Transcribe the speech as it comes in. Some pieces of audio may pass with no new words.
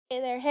Hey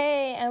there,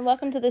 hey, and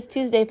welcome to this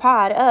Tuesday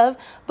pod of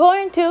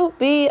Born to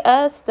Be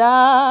a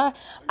Star.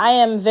 I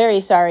am very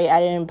sorry I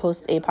didn't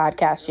post a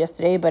podcast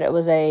yesterday, but it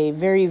was a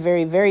very,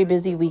 very, very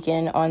busy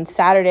weekend. On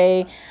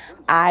Saturday,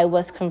 I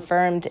was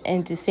confirmed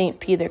into St.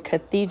 Peter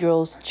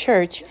Cathedral's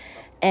church,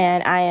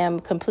 and I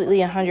am completely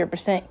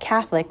 100%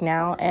 Catholic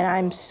now, and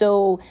I'm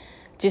so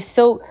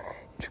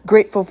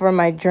grateful for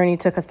my journey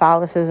to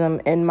Catholicism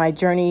and my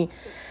journey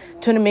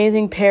to an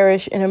amazing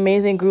parish, an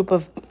amazing group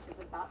of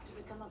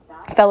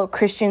fellow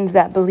Christians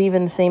that believe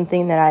in the same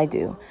thing that I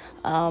do.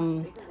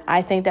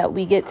 I think that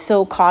we get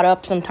so caught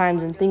up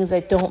sometimes in things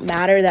that don't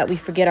matter that we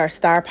forget our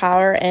star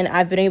power. And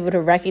I've been able to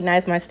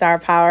recognize my star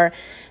power,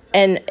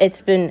 and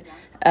it's been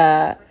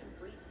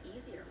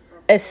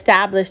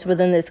established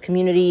within this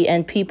community,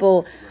 and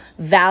people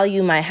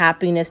value my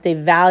happiness. They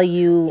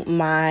value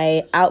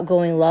my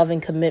outgoing love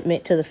and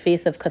commitment to the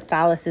faith of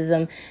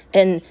Catholicism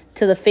and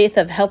to the faith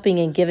of helping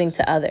and giving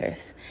to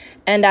others.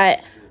 And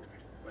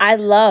I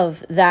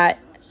love that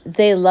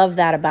they love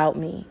that about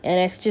me. And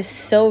it's just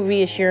so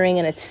reassuring,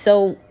 and it's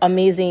so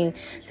amazing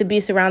to be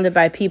surrounded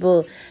by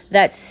people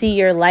that see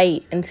your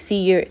light and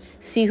see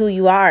who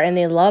you are, and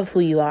they love who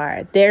you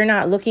are. They're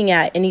not looking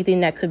at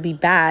anything that could be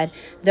bad.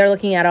 They're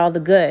looking at all the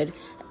good.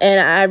 And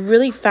I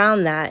really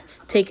found that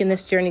taking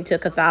this journey to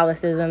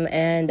Catholicism,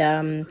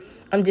 and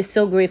I'm just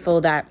so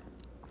grateful that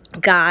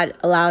God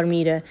allowed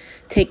me to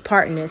take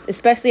part in this,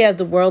 especially as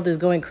the world is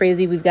going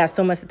crazy. We've got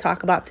so much to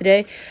talk about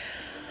today.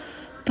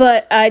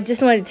 But I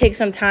just wanted to take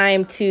some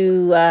time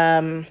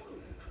to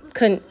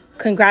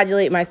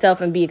congratulate myself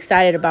and be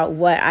excited about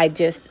what I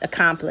just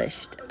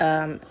accomplished,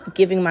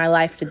 giving my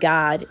life to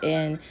God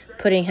and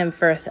putting Him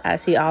first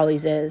as He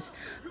always is,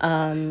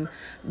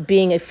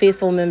 being a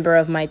faithful member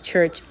of my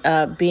church,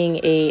 being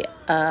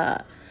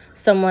a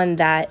someone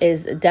that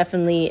is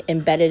definitely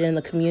embedded in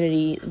the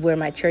community where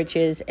my church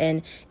is,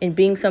 and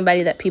being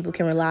somebody that people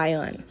can rely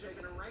on.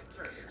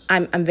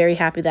 I'm very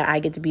happy that I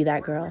get to be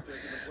that girl.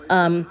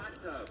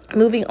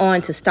 Moving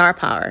on to star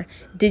power.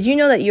 Did you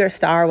know that you're a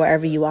star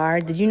wherever you are?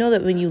 Did you know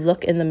that when you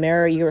look in the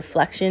mirror, your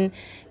reflection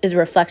is a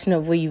reflection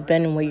of where you've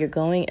been and where you're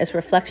going? It's a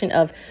reflection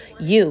of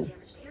you.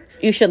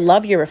 You should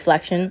love your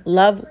reflection,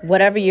 love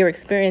whatever you're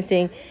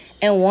experiencing,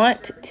 and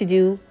want to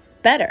do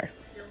better.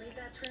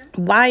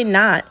 Why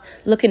not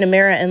look in the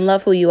mirror and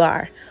love who you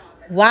are?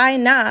 Why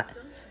not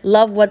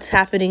love what's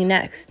happening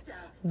next?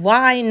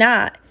 Why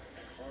not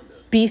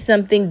be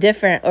something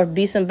different or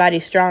be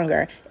somebody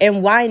stronger?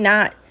 And why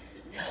not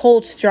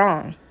hold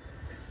strong?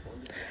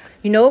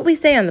 You know what we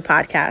say on the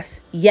podcast?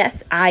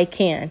 Yes, I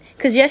can.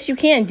 Because yes, you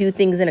can do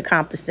things and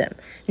accomplish them.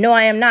 No,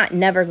 I am not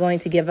never going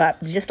to give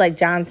up. Just like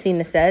John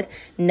Cena said,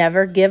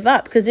 never give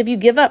up. Because if you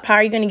give up, how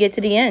are you going to get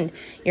to the end?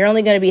 You're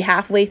only going to be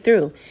halfway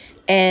through.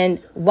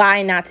 And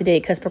why not today?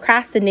 Because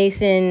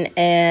procrastination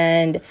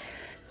and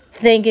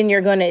thinking you're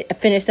going to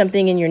finish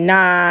something and you're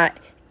not,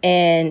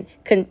 and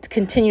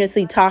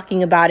continuously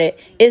talking about it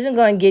isn't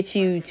going to get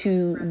you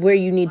to where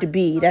you need to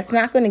be. That's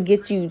not going to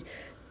get you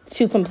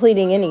to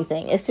completing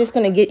anything. It's just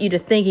going to get you to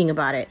thinking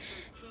about it.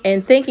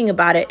 And thinking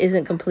about it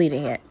isn't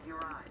completing it.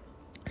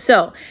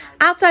 So,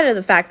 outside of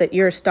the fact that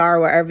you're a star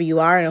wherever you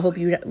are, and I hope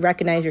you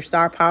recognize your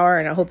star power,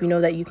 and I hope you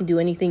know that you can do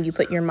anything you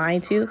put your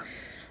mind to,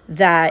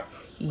 that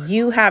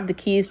you have the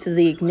keys to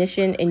the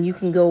ignition and you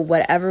can go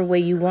whatever way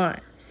you want.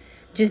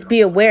 Just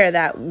be aware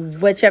that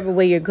whichever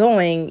way you're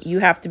going, you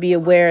have to be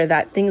aware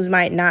that things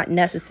might not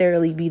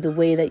necessarily be the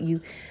way that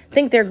you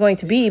think they're going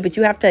to be, but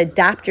you have to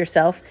adapt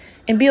yourself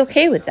and be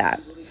okay with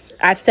that.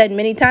 I've said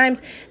many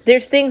times,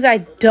 there's things I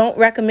don't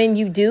recommend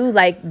you do,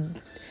 like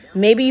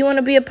maybe you want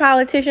to be a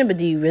politician, but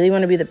do you really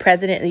want to be the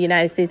president of the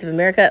United States of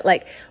America?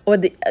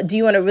 Do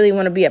you really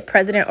want to be a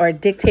president or a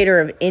dictator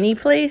of any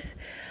place?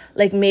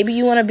 Like, maybe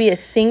you want to be a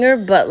singer,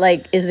 but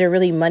like, is there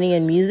really money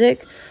in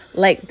music?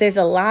 Like, there's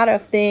a lot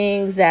of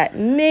things that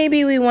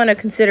maybe we want to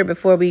consider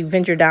before we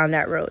venture down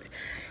that road.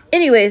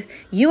 Anyways,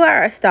 you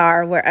are a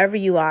star wherever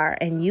you are,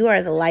 and you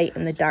are the light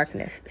in the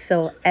darkness.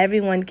 So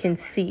everyone can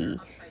see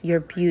your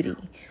beauty,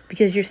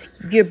 because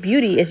your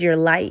beauty is your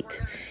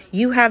light.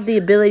 You have the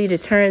ability to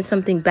turn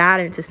something bad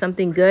into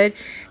something good,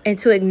 and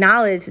to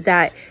acknowledge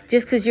that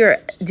just because you're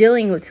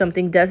dealing with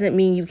something doesn't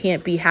mean you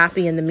can't be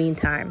happy in the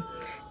meantime.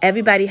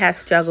 Everybody has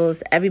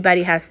struggles.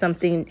 Everybody has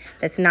something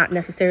that's not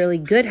necessarily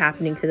good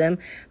happening to them,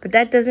 but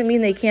that doesn't mean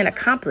they can't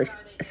accomplish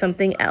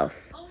something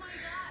else.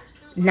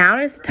 Now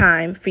is the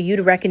time for you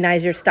to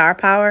recognize your star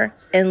power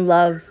and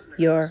love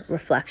your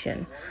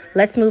reflection.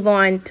 Let's move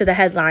on to the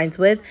headlines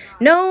with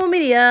no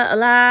media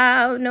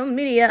allowed, no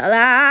media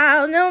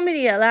allowed, no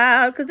media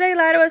allowed, because they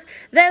lie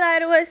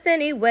to us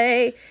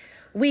anyway.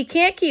 We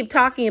can't keep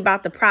talking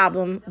about the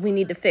problem. We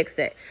need to fix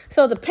it.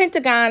 So the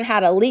Pentagon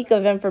had a leak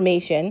of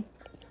information.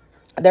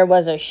 There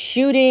was a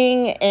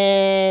shooting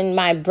in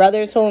my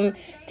brother's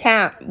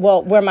hometown,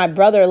 well, where my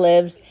brother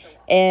lives,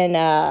 in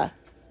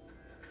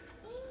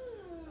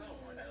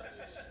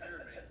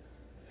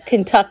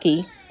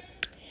Kentucky.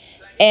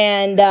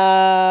 And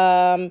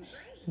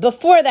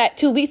before that,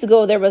 2 weeks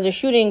ago, there was a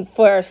shooting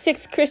for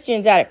 6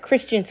 Christians at a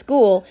Christian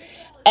school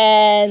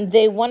and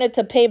they wanted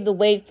to pave the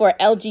way for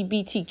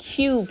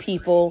LGBTQ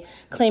people,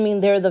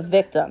 claiming they're the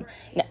victim.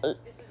 Now,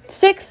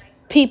 6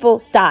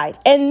 people died,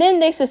 and then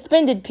they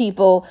suspended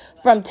people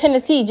from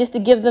Tennessee just to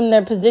give them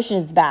their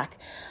positions back.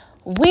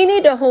 We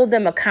need to hold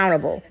them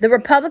accountable. The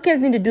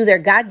Republicans need to do their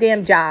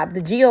goddamn job.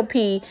 The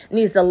GOP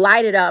needs to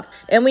light it up.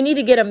 And we need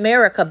to get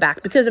America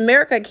back, because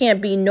America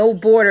can't be no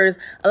borders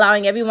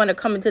allowing everyone to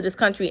come into this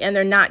country and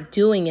they're not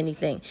doing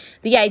anything.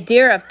 The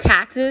idea of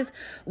taxes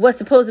was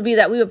supposed to be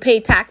that we would pay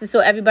taxes so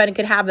everybody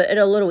could have it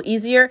a little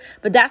easier.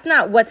 But that's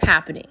not what's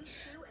happening.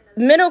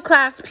 Middle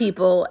class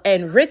people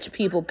and rich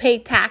people pay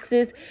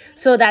taxes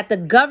so that the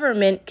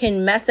government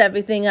can mess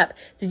everything up.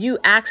 Did you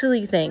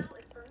actually think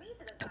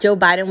Joe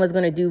Biden was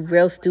going to do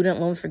real student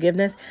loan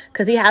forgiveness?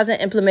 Because he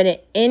hasn't implemented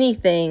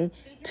anything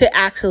to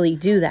actually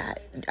do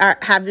that.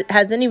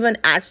 Has anyone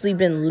actually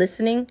been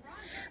listening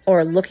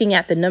or looking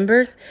at the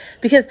numbers?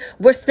 Because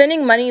we're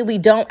spending money we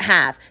don't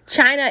have.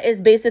 China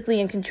is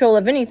basically in control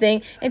of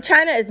anything, and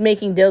China is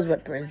making deals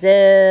with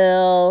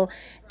Brazil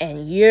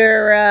and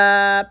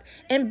Europe,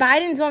 and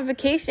Biden's on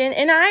vacation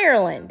in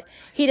Ireland.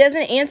 He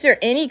doesn't answer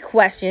any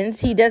questions.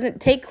 He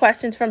doesn't take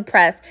questions from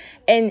press.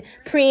 And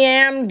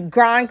Priam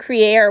Grand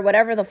Crier, or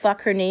whatever the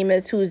fuck her name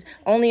is, who's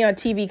only on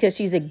TV because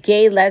she's a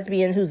gay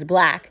lesbian who's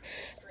black,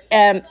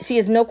 she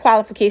has no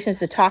qualifications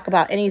to talk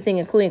about anything,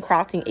 including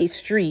crossing a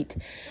street.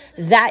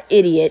 That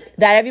idiot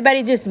that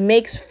everybody just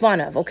makes fun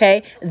of,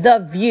 okay?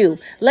 The View.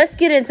 Let's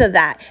get into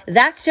that.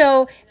 That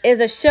show is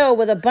a show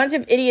with a bunch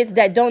of idiots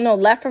that don't know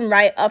left from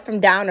right, up from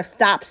down, a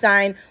stop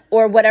sign,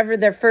 or whatever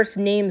their first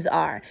names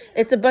are.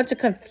 It's a bunch of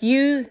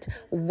confused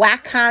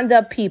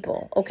Wakanda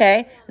people,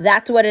 okay?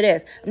 That's what it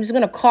is. I'm just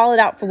going to call it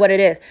out for what it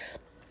is.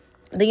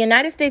 The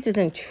United States is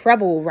in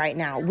trouble right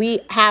now.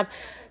 We have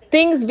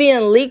things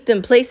being leaked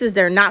in places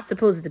they're not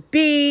supposed to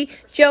be.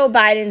 Joe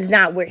Biden's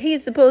not where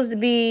he's supposed to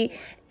be.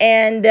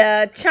 And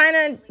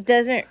China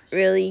doesn't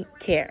really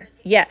care.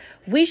 Yeah,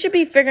 we should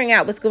be figuring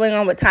out what's going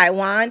on with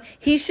Taiwan.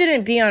 He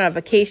shouldn't be on a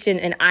vacation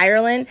in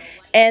Ireland.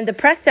 And the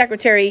press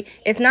secretary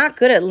is not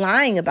good at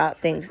lying about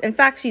things. In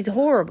fact, she's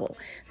horrible.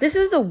 This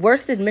is the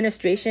worst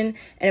administration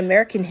in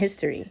American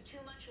history.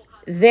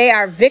 They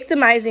are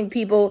victimizing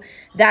people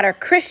that are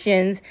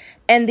Christians,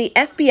 and the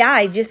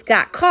FBI just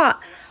got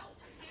caught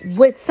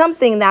with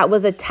something that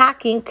was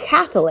attacking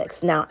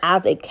Catholics. Now,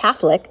 as a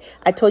Catholic,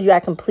 I told you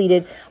I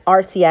completed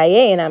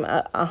RCIA, and I'm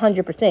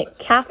 100%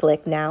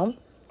 Catholic now.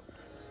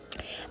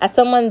 As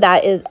someone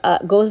that is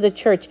goes to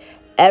church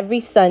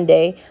every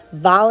Sunday,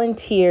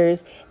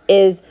 volunteers,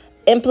 is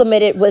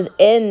implemented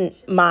within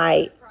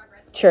my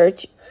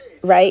church,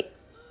 right?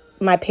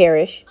 My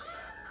parish.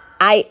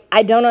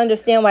 I don't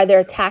understand why they're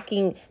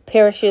attacking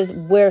parishes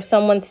where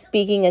someone's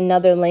speaking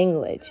another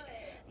language.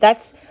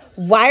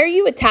 Why are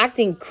you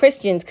attacking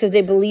Christians because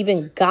they believe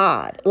in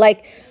God?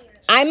 Like,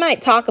 I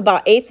might talk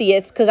about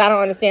atheists because I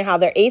don't understand how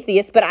they're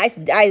atheists, but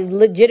I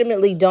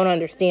legitimately don't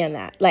understand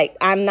that. Like,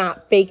 I'm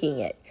not faking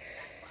it.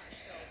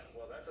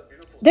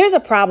 There's a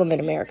problem in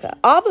America.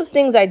 All those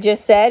things I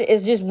just said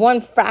is just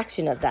one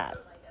fraction of that.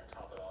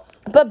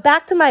 But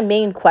back to my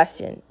main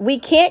question. We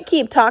can't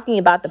keep talking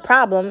about the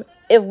problem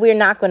if we're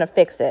not going to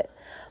fix it.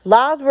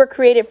 Laws were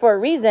created for a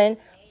reason,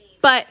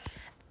 but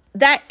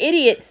that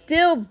idiot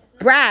still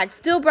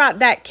brought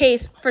that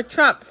case for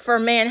Trump for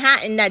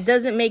Manhattan that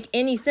doesn't make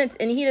any sense,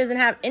 and he doesn't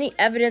have any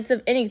evidence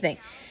of anything.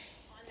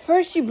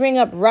 First you bring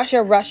up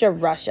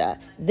Russia.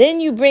 Then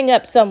you bring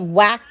up some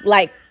whack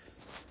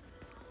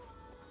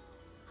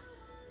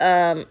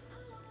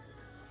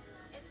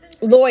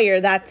lawyer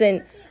that's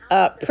in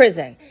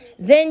prison.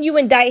 Then you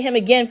indict him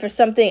again for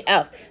something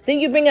else. Then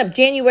you bring up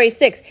January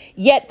 6th.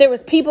 Yet there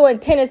was people in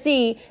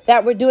Tennessee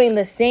that were doing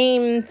the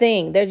same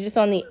thing. They're just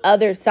on the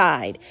other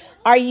side.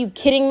 Are you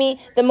kidding me?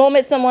 The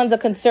moment someone's a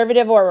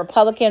conservative or a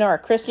Republican or a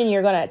Christian,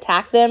 you're going to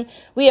attack them.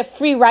 We have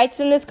free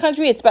rights in this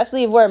country,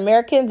 especially if we're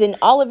Americans, and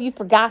all of you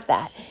forgot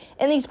that.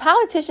 And these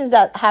politicians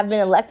that have been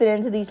elected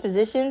into these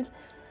positions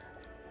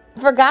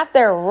forgot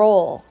their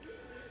role.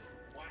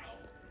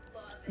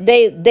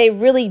 They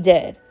really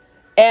did.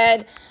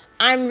 And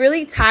I'm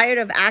really tired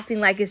of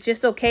acting like it's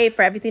just okay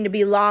for everything to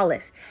be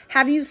lawless.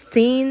 Have you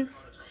seen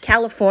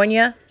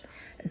California?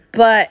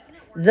 But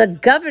the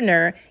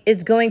governor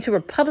is going to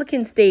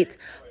Republican states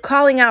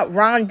calling out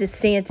Ron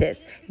DeSantis.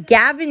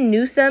 Gavin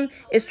Newsom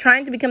is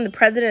trying to become the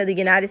president of the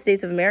United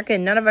States of America,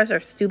 and none of us are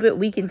stupid.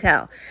 We can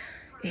tell.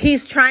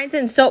 He's trying to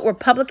insult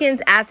Republicans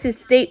as his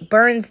state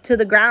burns to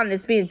the ground and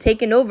it's being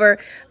taken over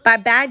by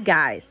bad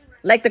guys.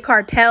 Like the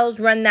cartels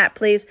run that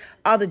place.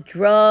 All the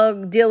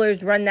drug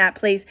dealers run that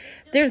place.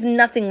 There's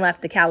nothing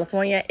left to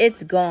California.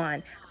 It's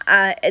gone.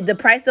 The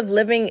price of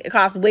living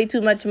costs way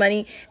too much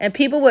money. And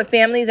people with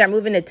families are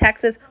moving to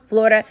Texas,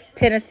 Florida,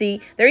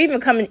 Tennessee. They're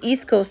even coming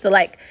East Coast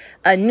to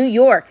New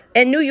York.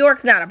 And New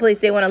York's not a place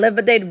they want to live.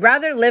 But they'd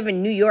rather live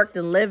in New York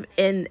than live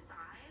in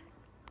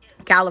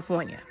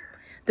California.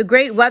 The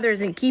great weather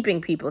isn't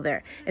keeping people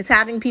there. It's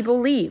having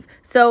people leave.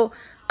 So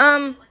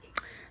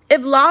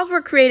if laws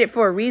were created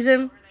for a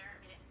reason,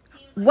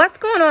 what's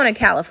going on in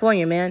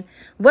California, man?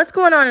 What's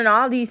going on in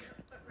all these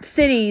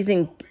cities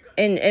and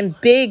in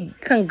big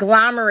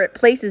conglomerate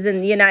places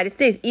in the United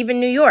States, even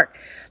New York.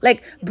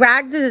 Like,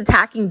 Braggs is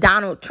attacking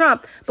Donald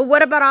Trump, but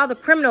what about all the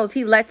criminals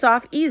he lets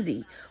off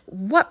easy?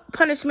 What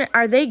punishment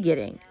are they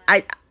getting?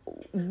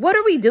 What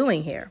are we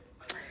doing here?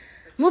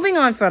 Moving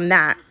on from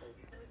that,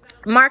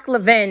 Mark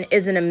Levine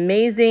is an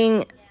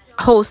amazing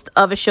host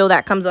of a show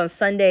that comes on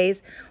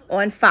Sundays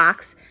on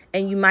Fox.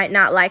 And you might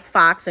not like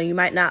Fox, or you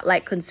might not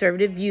like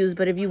conservative views,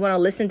 but if you want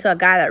to listen to a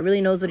guy that really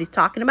knows what he's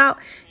talking about,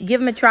 give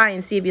him a try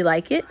and see if you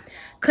like it.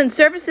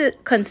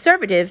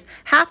 Conservatives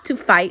have to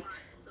fight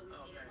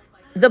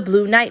the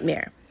blue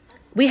nightmare.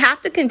 We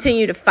have to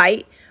continue to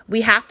fight.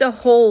 We have to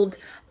hold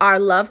our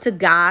love to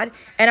God.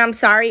 And I'm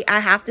sorry, I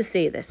have to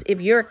say this.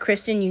 If you're a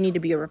Christian, you need to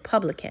be a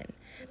Republican.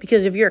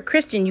 Because if you're a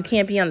Christian, you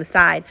can't be on the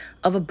side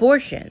of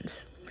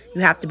abortions. You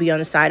have to be on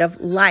the side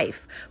of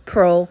life,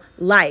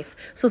 pro-life.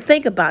 So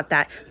think about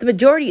that. The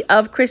majority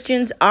of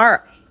Christians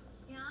are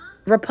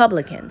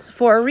Republicans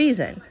for a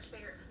reason.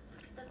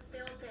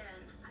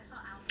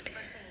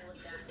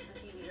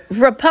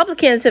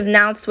 Republicans have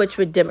now switched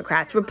with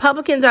Democrats.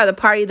 Republicans are the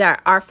party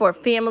that are for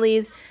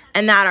families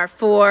and that are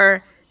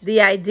for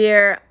the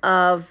idea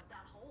of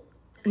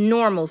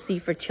normalcy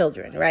for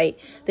children, right?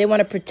 They want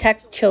to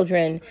protect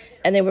children,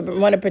 and they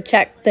want to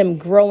protect them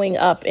growing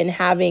up and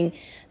having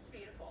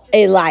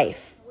a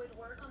life.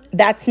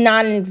 That's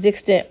not an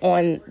existent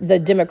on the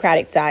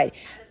Democratic side.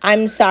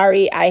 I'm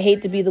sorry, I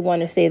hate to be the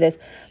one to say this,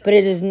 but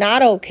it is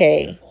not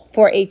okay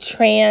for a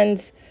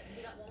trans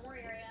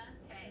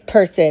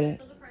person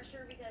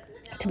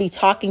to be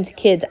talking to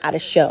kids at a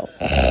show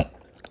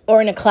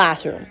or in a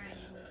classroom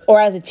or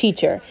as a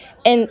teacher.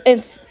 And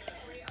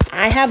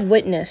I have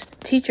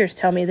witnessed teachers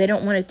tell me they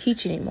don't want to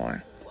teach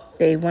anymore.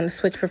 They want to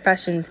switch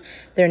professions.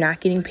 They're not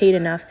getting paid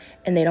enough,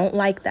 and they don't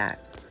like that.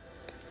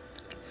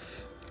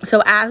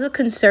 So as a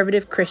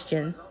conservative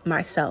Christian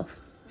myself,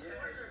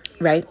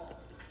 right,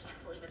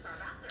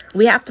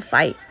 we have to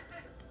fight.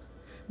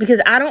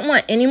 Because I don't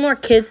want any more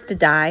kids to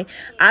die.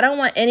 I don't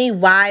want any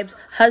wives,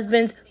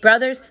 husbands,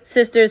 brothers,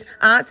 sisters,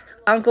 aunts,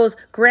 uncles,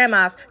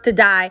 grandmas to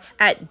die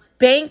at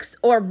banks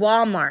or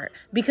Walmart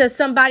because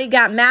somebody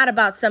got mad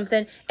about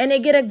something and they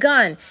get a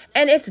gun.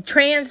 And it's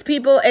trans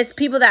people, it's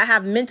people that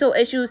have mental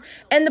issues.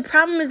 And the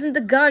problem isn't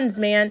the guns,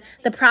 man.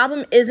 The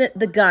problem isn't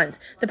the guns.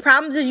 The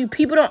problem is you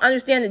people don't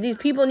understand that these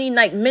people need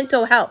like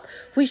mental help.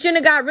 We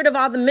shouldn't have got rid of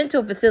all the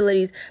mental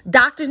facilities.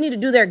 Doctors need to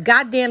do their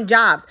goddamn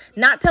jobs.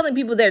 Not telling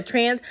people they're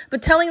trans,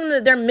 but telling them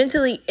that they're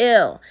mentally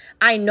ill.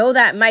 I know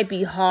that might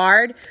be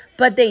hard,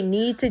 but they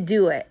need to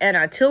do it. And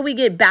until we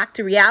get back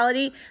to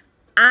reality,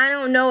 I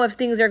don't know if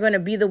things are going to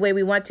be the way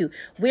we want to.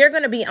 We're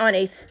going to be on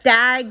a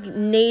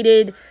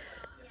stagnated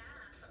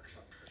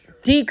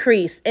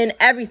decrease in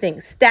everything.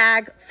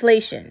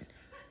 Stagflation.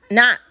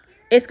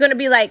 It's going to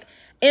be like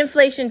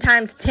inflation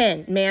times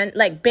 10, man.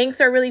 Like,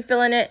 banks are really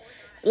feeling it.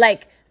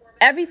 Like,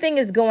 everything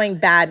is going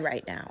bad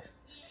right now.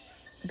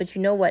 But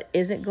you know what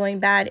isn't going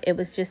bad? It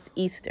was just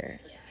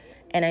Easter.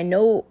 And I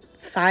know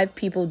 5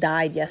 people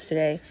died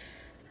yesterday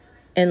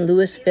in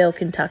Louisville,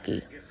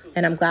 Kentucky.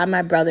 And I'm glad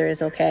my brother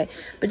is okay.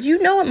 But you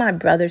know what my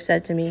brother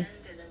said to me?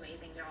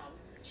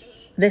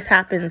 This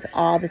happens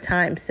all the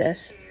time,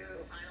 sis.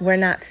 We're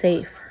not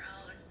safe.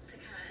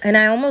 And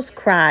I almost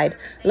cried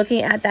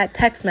looking at that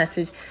text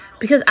message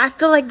because I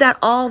feel like that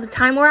all the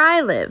time where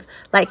I live.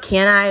 Like,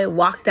 can I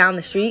walk down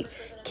the street?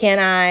 Can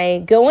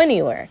I go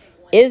anywhere?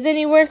 Is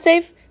anywhere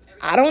safe?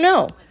 I don't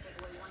know.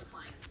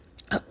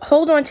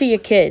 Hold on to your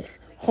kids.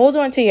 Hold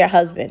on to your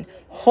husband.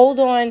 Hold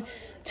on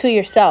to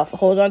yourself.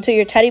 Hold on to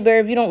your teddy bear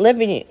if you don't live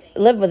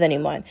with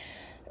anyone.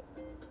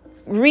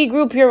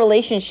 Regroup your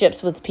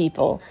relationships with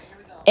people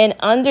and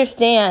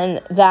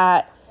understand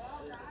that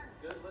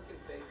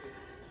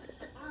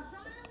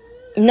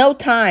no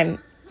time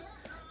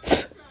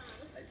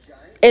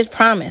is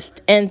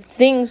promised and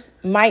things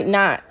might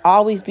not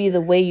always be the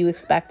way you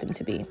expect them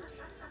to be.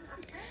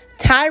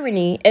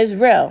 Tyranny is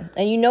real.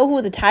 And you know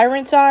who the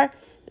tyrants are?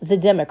 The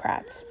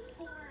Democrats.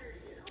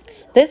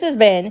 This has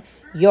been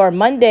your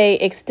Monday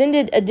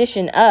extended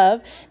edition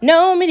of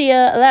No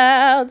Media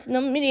Allowed,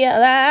 No Media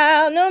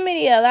Allowed, No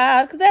Media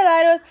Allowed, because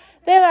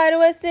they lie to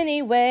us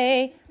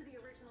anyway.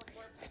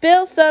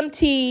 Spill some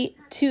tea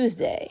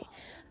Tuesday.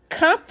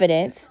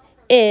 Confidence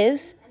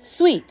is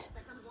sweet.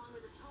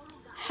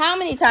 How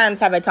many times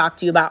have I talked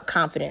to you about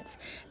confidence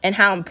and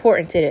how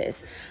important it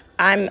is?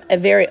 I'm a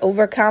very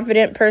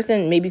overconfident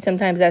person. Maybe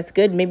sometimes that's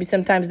good. Maybe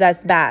sometimes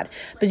that's bad.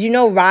 But you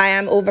know why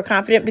I'm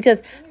overconfident? Because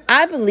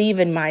I believe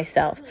in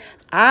myself.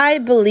 I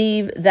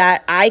believe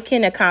that I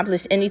can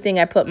accomplish anything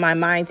I put my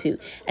mind to.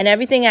 And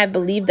everything I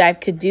believed I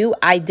could do,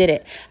 I did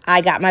it. I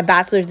got my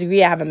bachelor's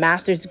degree. I have a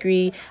master's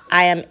degree.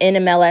 I am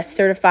NMLS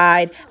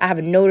certified. I have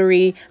a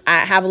notary. I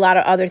have a lot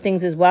of other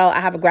things as well.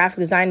 I have a graphic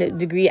design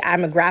degree.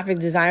 I'm a graphic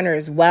designer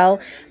as well.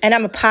 And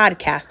I'm a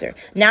podcaster.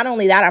 Not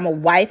only that, I'm a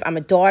wife. I'm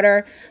a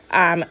daughter.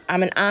 I'm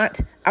an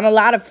aunt. I'm a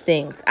lot of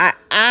things.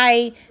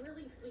 I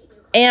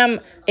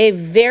am a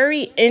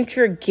very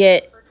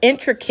intricate,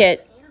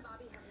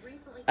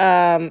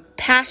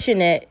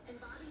 passionate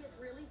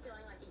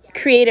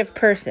creative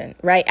person,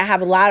 right? I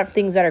have a lot of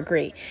things that are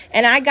great.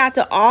 And I got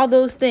to all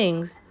those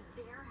things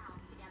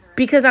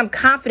because I'm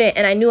confident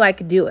and I knew I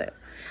could do it.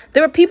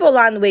 There were people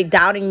along the way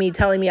doubting me,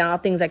 telling me all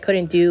things I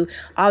couldn't do,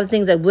 all the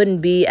things I wouldn't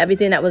be,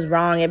 everything that was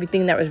wrong,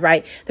 everything that was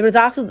right. There was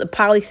also the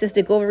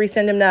polycystic ovary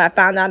syndrome that I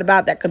found out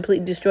about that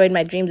completely destroyed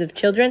my dreams of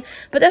children.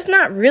 But that's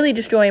not really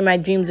destroying my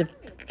dreams of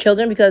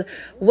children, because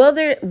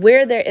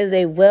where there is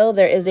a will,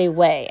 there is a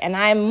way. And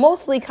I'm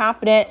mostly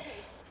confident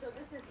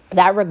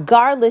that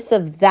regardless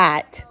of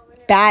that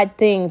bad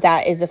thing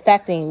that is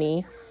affecting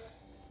me,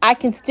 I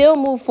can still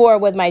move forward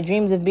with my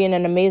dreams of being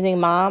an amazing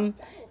mom,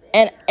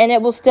 and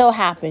it will still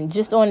happen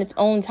just on its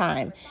own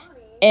time.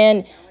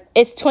 And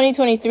it's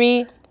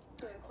 2023.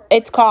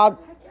 It's called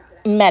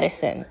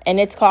medicine, and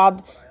it's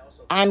called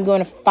I'm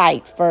going to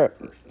fight for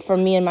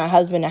me and my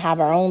husband to have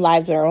our own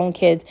lives with our own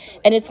kids,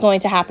 and it's going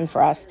to happen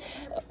for us.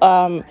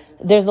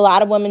 There's a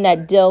lot of women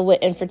that deal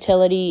with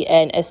infertility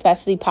and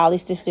especially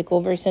polycystic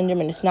ovary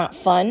syndrome, and it's not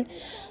fun.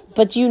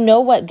 But you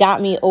know what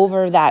got me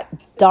over that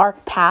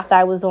dark path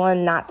I was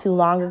on not too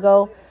long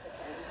ago?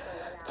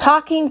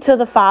 Talking to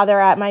the father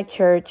at my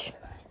church,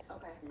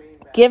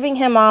 giving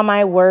him all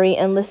my worry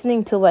and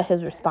listening to what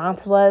his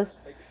response was.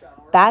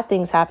 Bad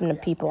things happen to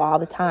people all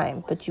the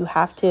time, but you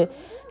have to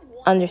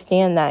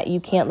understand that you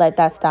can't let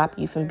that stop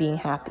you from being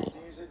happy.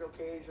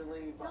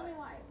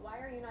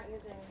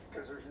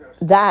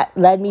 That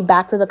led me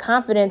back to the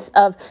confidence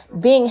of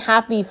being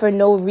happy for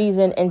no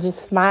reason and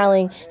just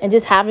smiling and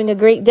just having a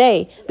great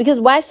day. Because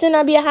why shouldn't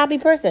I be a happy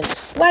person?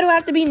 Why do I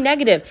have to be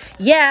negative?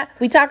 Yeah,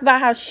 we talk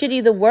about how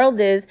shitty the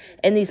world is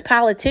and these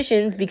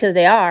politicians, because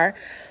they are.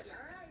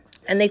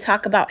 And they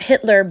talk about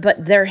Hitler,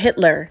 but they're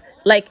Hitler.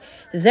 Like,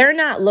 they're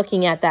not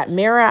looking at that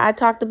mirror I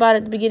talked about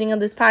at the beginning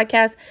of this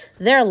podcast.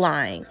 They're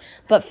lying.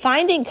 But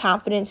finding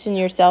confidence in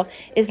yourself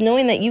is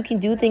knowing that you can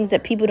do things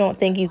that people don't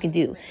think you can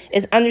do.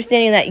 It's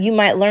understanding that you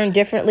might learn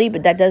differently,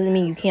 but that doesn't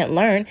mean you can't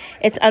learn.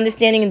 It's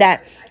understanding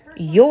that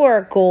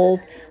your goals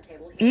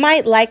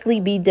might likely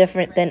be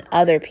different than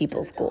other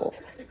people's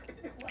goals.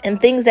 And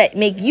things that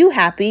make you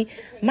happy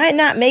might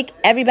not make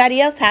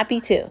everybody else happy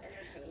too.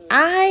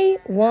 I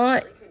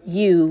want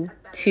you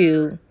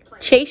to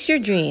chase your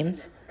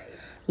dreams,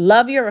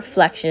 love your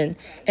reflection,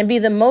 and be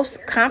the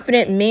most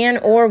confident man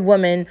or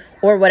woman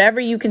or whatever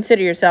you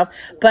consider yourself.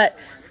 But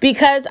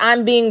because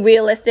I'm being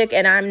realistic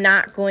and I'm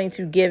not going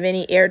to give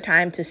any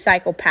airtime to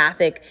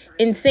psychopathic,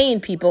 insane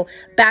people,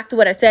 back to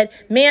what I said,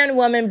 man,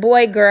 woman,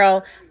 boy,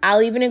 girl,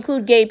 I'll even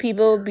include gay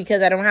people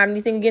because I don't have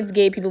anything against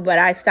gay people, but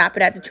I stop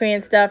it at the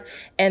trans stuff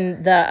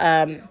and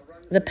the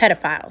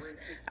pedophiles.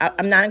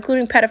 I'm not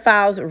including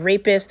pedophiles,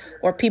 rapists,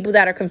 or people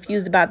that are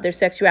confused about their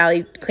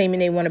sexuality,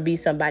 claiming they want to be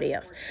somebody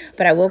else.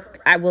 But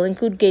I will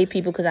include gay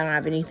people because I don't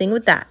have anything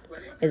with that.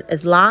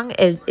 As long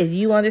as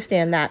you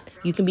understand that,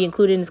 you can be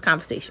included in this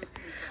conversation.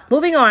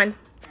 Moving on,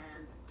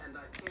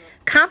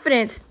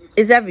 confidence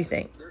is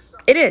everything.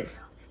 It is.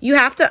 You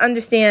have to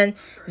understand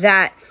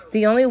that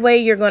the only way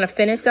you're going to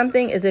finish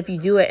something is if you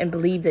do it and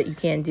believe that you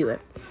can do it.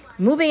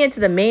 Moving into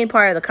the main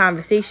part of the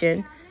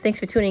conversation. Thanks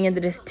for tuning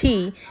into this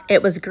tea.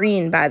 It was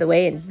green, by the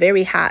way, and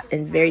very hot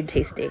and very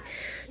tasty.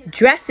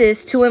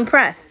 Dresses to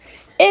impress.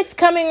 It's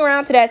coming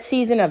around to that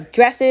season of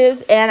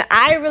dresses, and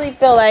I really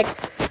feel like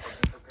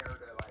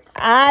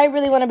I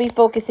really want to be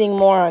focusing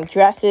more on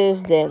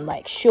dresses than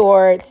like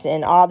shorts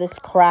and all this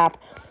crap.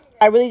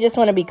 I really just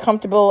want to be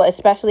comfortable,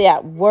 especially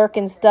at work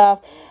and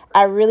stuff.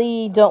 I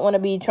really don't want to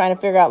be trying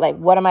to figure out, like,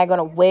 what am I going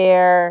to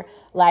wear?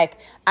 Like,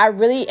 I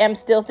really am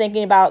still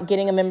thinking about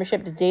getting a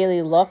membership to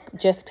Daily Look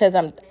just because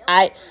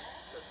I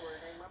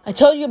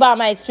told you about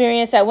my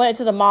experience. I went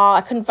into the mall.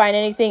 I couldn't find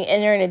anything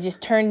in there, and it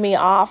just turned me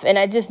off. And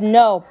I just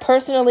know,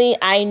 personally,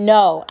 I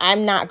know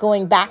I'm not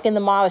going back in the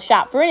mall to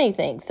shop for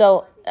anything.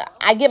 So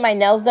I get my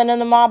nails done in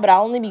the mall, but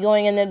I'll only be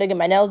going in there to get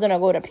my nails done or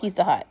go to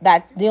Pizza Hut.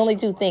 That's the only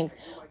two things.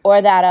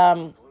 Or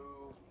that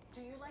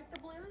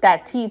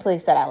tea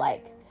place that I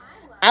like.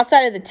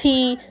 Outside of the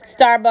tea,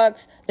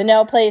 Starbucks, the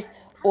nail place,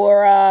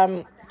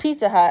 or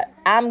Pizza Hut,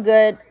 I'm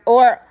good.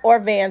 Or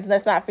Vans.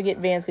 Let's not forget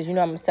Vans, because you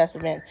know I'm obsessed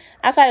with Vans.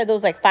 Outside of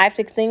those like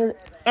 5-6 things,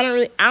 I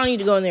don't need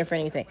to go in there for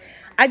anything.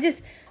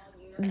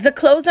 The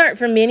clothes aren't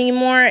for me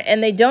anymore,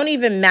 and they don't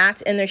even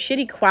match, and they're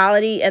shitty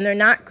quality, and they're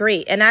not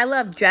great. And I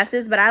love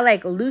dresses, but I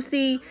like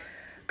loosey,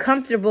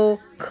 comfortable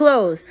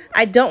clothes.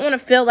 I don't want to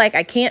feel like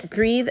I can't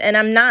breathe, and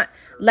I'm not,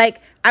 like,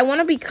 I want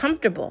to be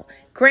comfortable.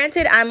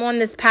 Granted, I'm on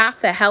this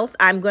path to health.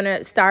 I'm going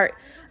to start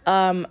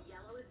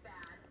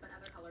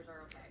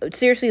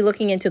seriously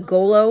looking into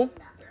Golo.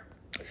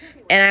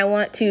 And I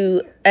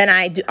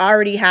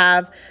already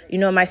have,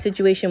 my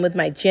situation with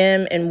my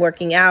gym and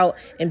working out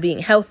and being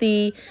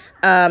healthy,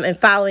 and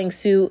following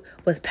suit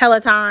with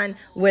Peloton,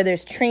 where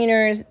there's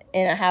trainers,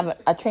 and I have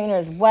a trainer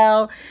as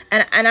well.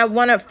 And I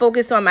want to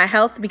focus on my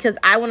health because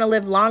I want to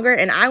live longer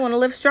and I want to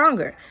live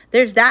stronger.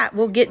 There's that.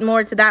 We'll get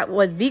more to that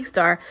with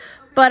Veekstar.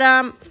 But,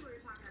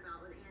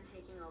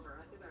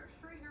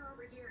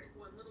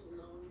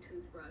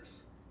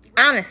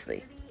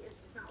 honestly,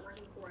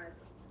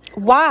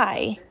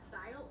 why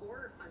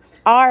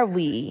are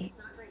we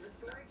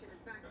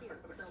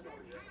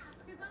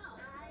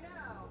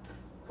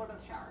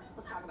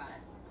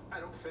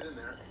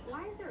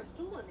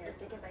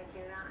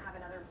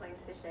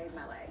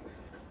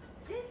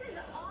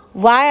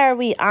Why are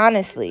we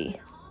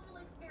honestly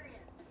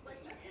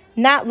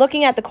not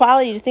looking at the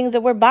quality of the things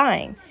that we're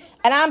buying?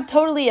 And I'm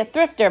totally a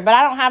thrifter, but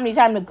I don't have any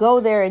time to go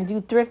there and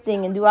do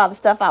thrifting and do all the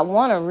stuff I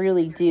want to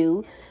really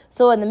do.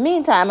 So in the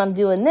meantime, I'm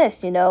doing this,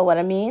 you know what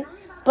I mean?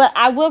 But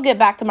I will get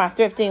back to my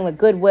thrifting with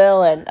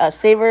Goodwill and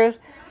Savers,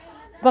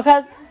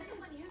 because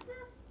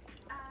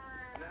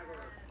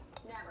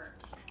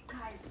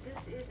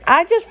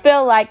I just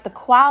feel like the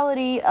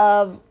quality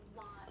of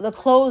the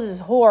clothes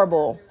is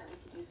horrible.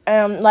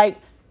 Like,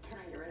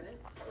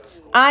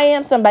 I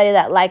am somebody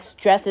that likes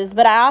dresses,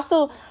 but I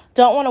also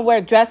don't want to wear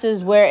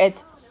dresses where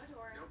it's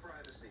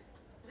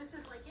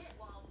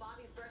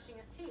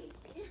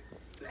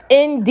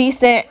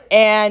indecent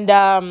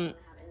and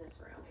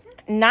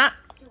not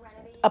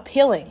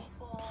appealing.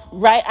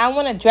 Right? I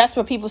want to dress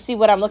where people see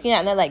what I'm looking at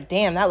and they're like,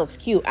 damn, that looks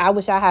cute. I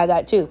wish I had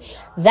that too.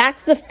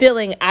 That's the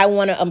feeling I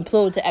want to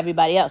upload to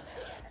everybody else.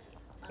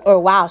 Or,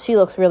 wow, she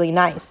looks really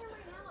nice.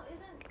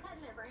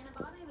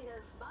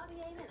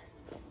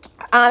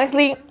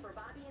 Honestly,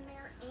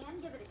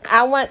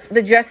 I want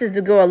the dresses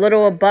to go a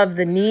little above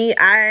the knee.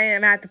 I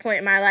am at the point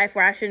in my life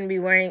where I shouldn't be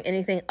wearing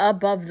anything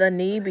above the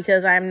knee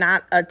because I'm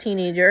not a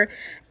teenager.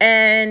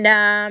 And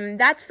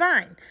that's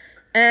fine.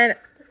 And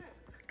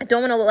I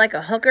don't want to look like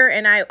a hooker,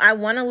 and I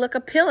want to look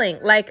appealing.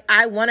 Like,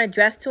 I want to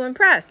dress to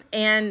impress.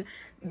 And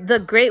the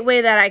great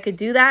way that I could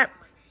do that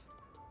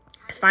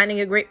is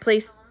finding a great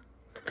place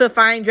to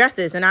find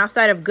dresses. And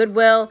outside of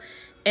Goodwill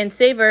and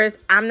Savers,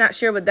 I'm not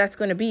sure what that's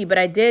going to be. But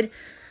I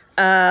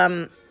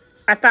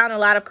found a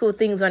lot of cool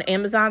things on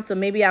Amazon, so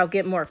maybe I'll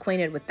get more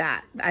acquainted with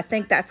that. I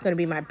think that's going to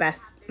be my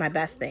best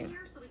thing.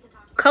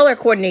 Color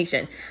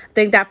coordination. I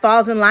think that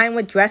falls in line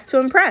with dress to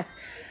impress.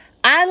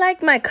 I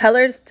like my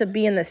colors to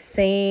be in the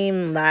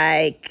same,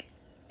 like,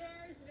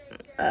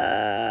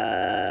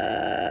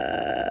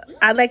 I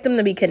like them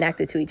to be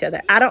connected to each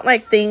other. I don't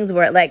like things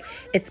where, like,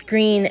 it's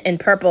green and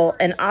purple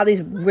and all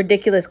these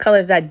ridiculous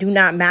colors that do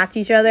not match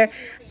each other.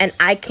 And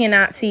I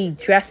cannot see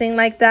dressing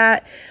like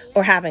that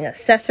or having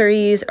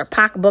accessories or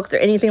pocketbooks or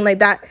anything like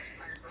that.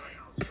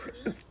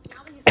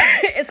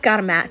 It's got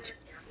to match.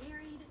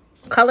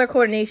 Color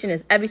coordination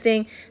is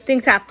everything.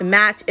 Things have to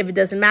match. If it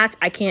doesn't match,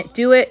 I can't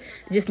do it.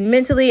 Just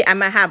mentally, I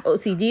might have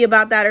OCD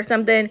about that or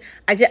something.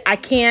 I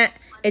can't.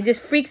 It just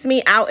freaks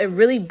me out. It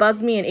really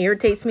bugs me and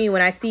irritates me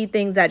when I see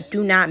things that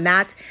do not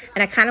match.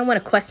 And I kind of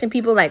want to question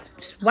people, like,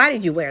 why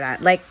did you wear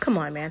that? Like, come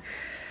on, man.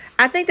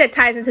 I think that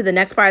ties into the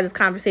next part of this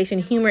conversation.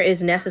 Humor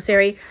is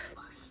necessary.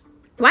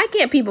 Why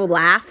can't people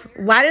laugh?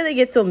 Why do they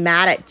get so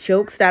mad at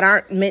jokes that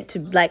aren't meant to,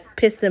 like,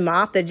 piss them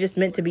off? They're just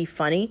meant to be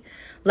funny.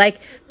 Like,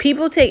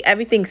 people take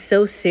everything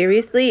so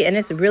seriously, and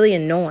it's really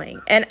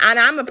annoying. And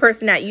I'm a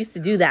person that used to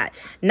do that.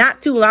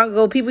 Not too long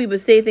ago, people would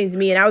say things to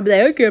me, and I would be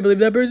like, I can't believe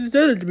that person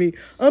said it to me.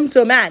 I'm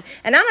so mad.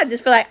 And I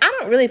just feel like I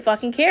don't really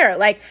fucking care.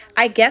 Like,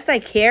 I guess I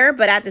care,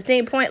 but at the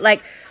same point,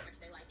 like,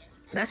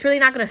 that's really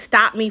not going to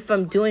stop me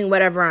from doing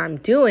whatever I'm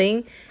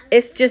doing.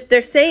 It's just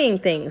they're saying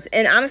things.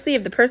 And honestly,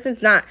 if the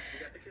person's not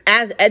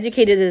as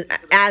educated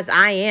as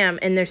I am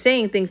and they're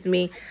saying things to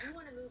me,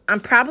 I'm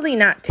probably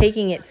not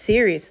taking it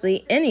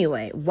seriously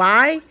anyway.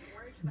 Why?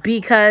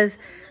 Because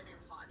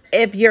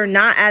if you're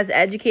not as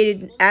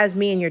educated as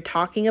me and you're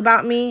talking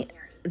about me,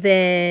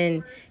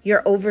 then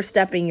you're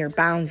overstepping your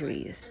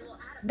boundaries.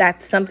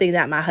 That's something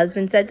that my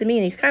husband said to me,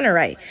 and he's kind of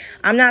right.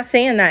 I'm not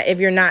saying that if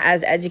you're not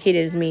as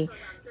educated as me,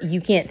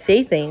 you can't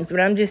say things, but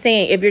I'm just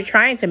saying if you're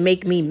trying to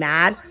make me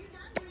mad,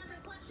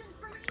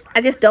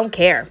 I just don't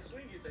care.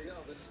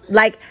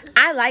 Like,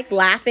 I like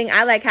laughing.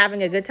 I like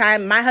having a good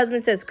time. My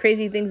husband says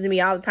crazy things to me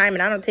all the time,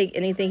 and I don't take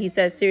anything he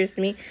says serious to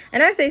me.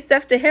 And I say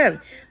stuff to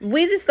him.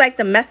 We just like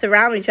to mess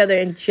around with each other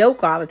and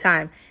joke all the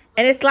time.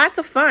 And it's lots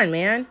of fun,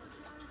 man.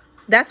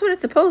 That's what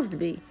it's supposed to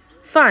be.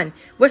 Fun.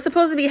 We're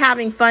supposed to be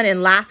having fun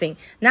and laughing,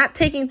 not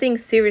taking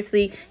things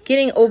seriously,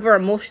 getting over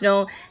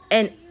emotional,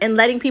 and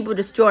letting people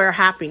destroy our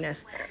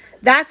happiness.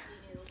 That's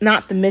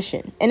not the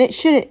mission, and it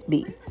shouldn't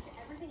be.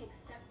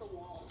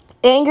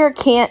 Anger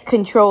can't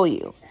control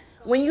you.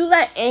 When you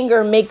let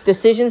anger make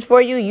decisions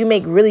for you, you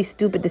make really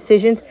stupid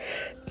decisions.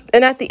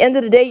 And at the end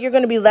of the day, you're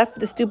going to be left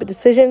with the stupid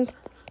decisions.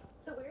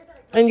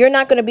 And you're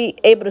not going to be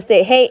able to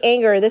say, hey,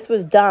 anger, this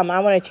was dumb. I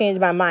want to change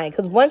my mind.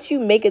 Because once you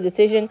make a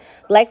decision,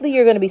 likely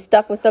you're going to be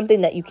stuck with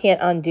something that you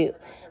can't undo.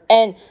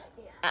 And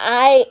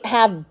I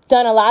have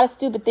done a lot of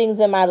stupid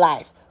things in my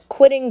life.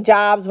 Quitting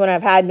jobs when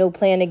I've had no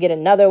plan to get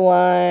another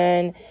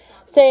one.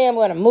 Saying I'm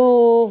going to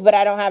move, but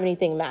I don't have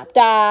anything mapped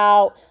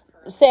out.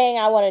 Saying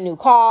I want a new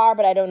car,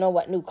 but I don't know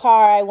what new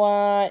car I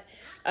want.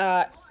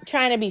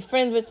 Trying to be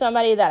friends with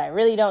somebody that I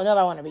really don't know if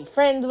I want to be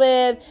friends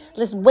with.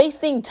 Just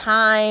wasting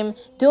time,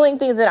 doing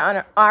things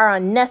that are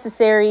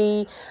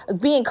unnecessary,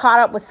 being caught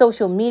up with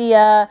social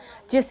media,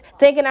 just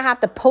thinking I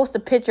have to post a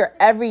picture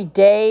every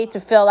day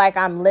to feel like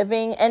I'm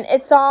living. And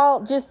it's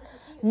all just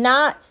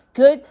not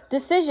good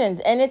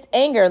decisions. And it's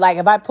anger. Like,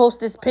 if I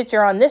post this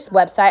picture on this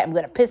website, I'm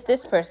going to piss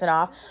this person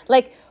off.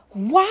 Like,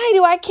 why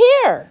do I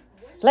care?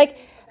 Like,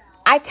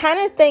 I kind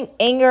of think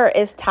anger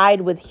is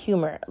tied with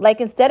humor.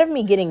 Like, instead of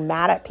me getting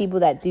mad at people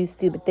that do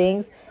stupid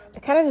things, I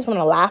kind of just want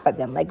to laugh at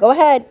them. Like, go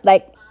ahead.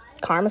 Like,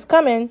 karma's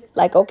coming.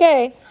 Like,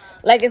 okay.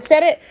 Like,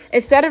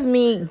 instead of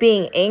me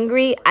being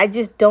angry, I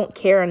just don't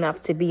care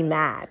enough to be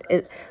mad.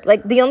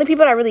 Like, the only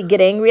people I really get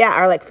angry at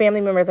are like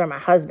family members or my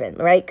husband,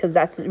 right? Because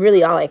that's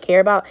really all I care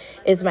about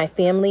is my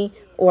family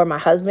or my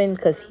husband,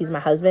 because he's my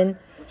husband.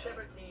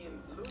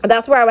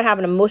 That's where I would have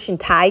an emotion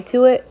tied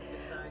to it.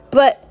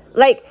 But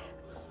like,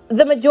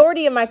 the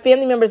majority of my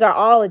family members are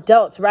all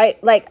adults,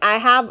 right? Like, I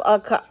have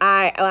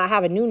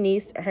a new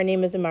niece. Her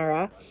name is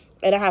Amara,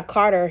 and I have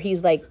Carter.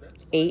 He's like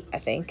 8, I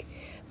think.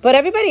 But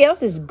everybody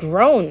else is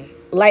grown.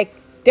 Like,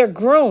 they're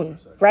grown,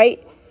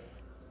 right?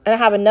 And I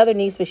have another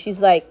niece, but she's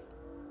like,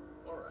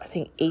 I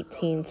think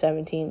 18,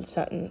 17,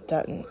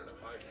 something.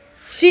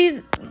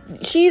 She's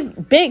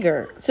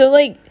bigger. So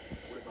like,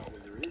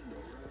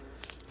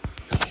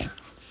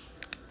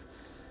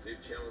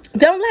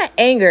 don't let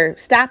anger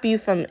stop you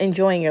from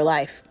enjoying your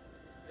life.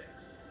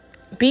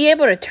 Be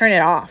able to turn it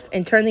off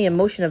and turn the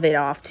emotion of it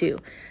off too,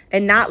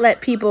 and not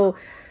let people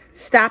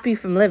stop you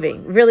from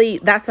living. Really,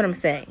 that's what I'm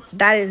saying.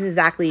 That is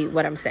exactly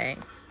what I'm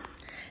saying.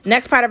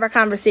 Next part of our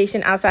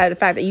conversation, outside of the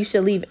fact that you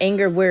should leave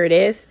anger where it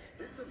is,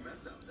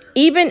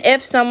 even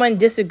if someone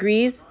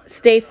disagrees,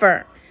 stay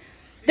firm.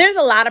 There's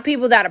a lot of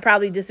people that will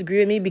probably disagree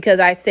with me because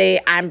I say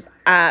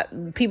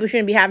people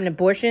shouldn't be having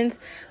abortions.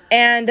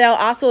 And they'll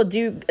also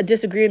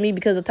disagree with me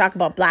because they'll talk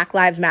about Black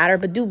Lives Matter.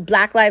 But do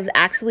Black Lives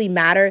actually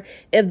matter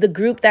if the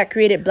group that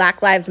created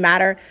Black Lives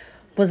Matter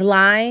was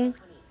lying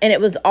and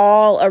it was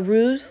all a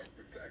ruse?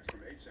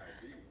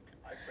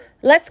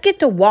 Let's get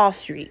to Wall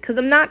Street, because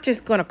I'm not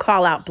just going to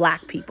call out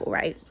black people,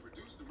 right?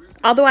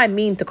 Although I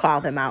mean to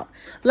call them out.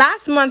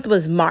 Last month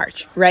was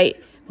March, right?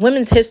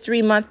 Women's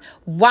History Month.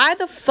 Why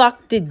the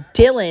fuck did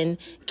Dylan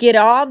get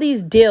all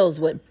these deals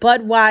with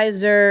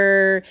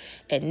Budweiser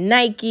and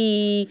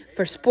Nike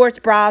for sports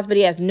bras, but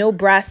he has no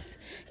breasts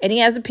and he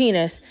has a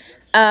penis?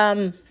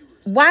 Why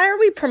are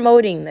we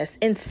promoting this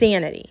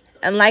insanity?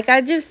 And like I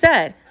just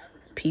said,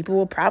 people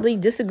will probably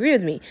disagree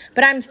with me,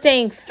 but I'm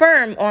staying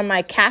firm on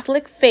my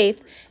Catholic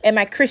faith and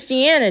my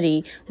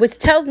Christianity, which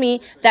tells me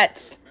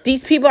that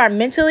these people are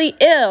mentally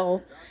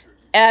ill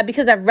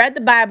because I've read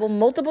the Bible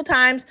multiple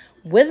times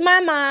with my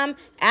mom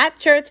at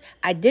church.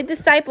 I did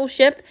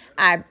discipleship.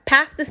 I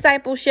passed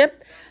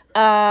discipleship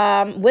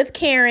with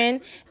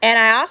Karen, and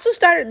I also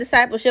started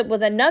discipleship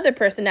with another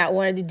person that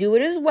wanted to do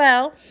it as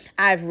well.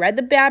 I've read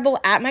the Bible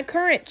at my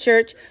current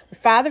church with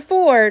Father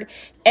Ford,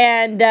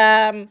 and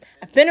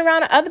I've been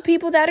around other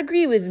people that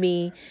agree with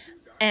me,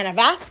 and I've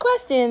asked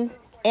questions,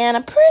 and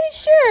I'm pretty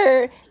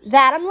sure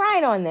that I'm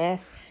right on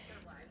this.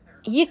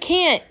 You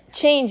can't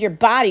change your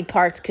body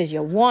parts because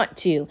you want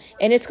to,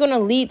 and it's going to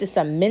lead to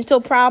some mental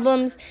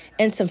problems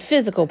and some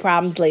physical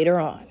problems later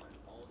on.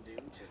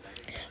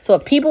 So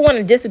if people want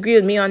to disagree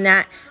with me on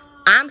that,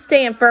 I'm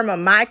staying firm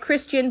on my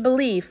Christian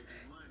belief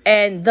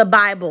and the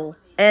Bible,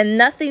 and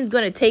nothing's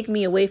going to take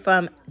me away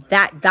from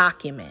that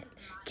document.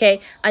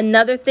 Okay.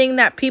 Another thing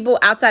that people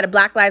outside of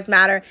Black Lives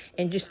Matter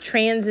and just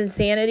trans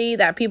insanity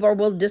that people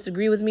will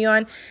disagree with me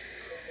on,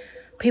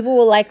 people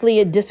will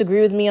likely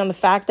disagree with me on the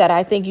fact that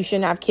I think you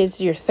shouldn't have kids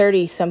till you're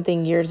 30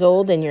 something years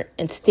old and you're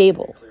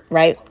stable,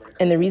 right?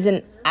 And the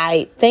reason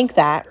I think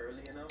that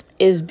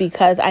is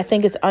because I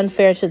think it's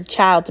unfair to the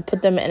child to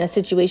put them in a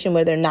situation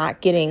where they're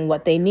not getting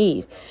what they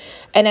need.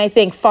 And I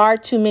think far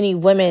too many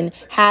women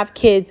have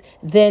kids,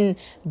 then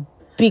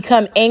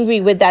become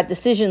angry with that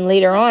decision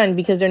later on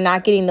because they're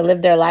not getting to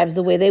live their lives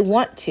the way they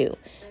want to.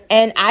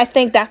 And I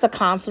think that's a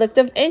conflict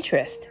of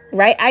interest,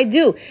 right? I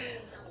do.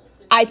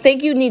 I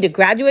think you need to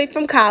graduate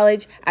from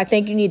college. I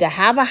think you need to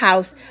have a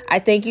house. I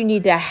think you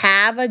need to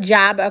have a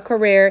job, a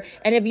career.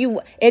 And if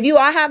you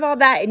all have all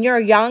that and you're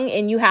young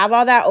and you have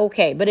all that,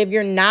 okay. But if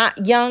you're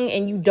not young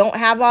and you don't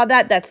have all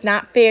that, that's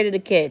not fair to the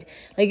kid.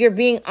 Like, you're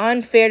being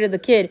unfair to the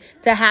kid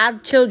to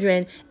have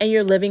children and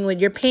you're living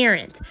with your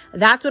parents.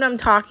 That's what I'm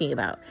talking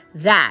about.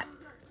 That.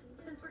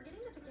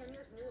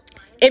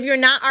 If you're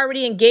not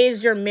already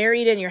engaged, you're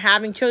married, and you're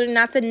having children,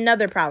 that's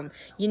another problem.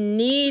 You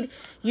need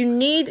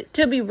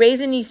to be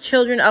raising these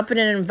children up in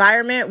an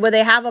environment where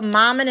they have a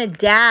mom and a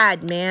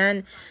dad,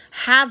 man.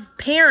 Have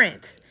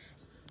parents.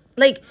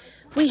 Like,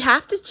 we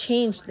have to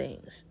change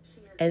things.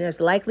 And there's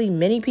likely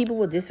many people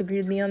will disagree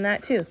with me on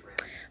that too.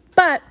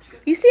 But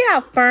you see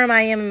how firm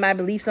I am in my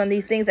beliefs on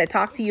these things. I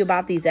talk to you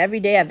about these every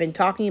day. I've been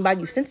talking about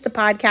you since the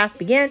podcast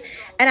began,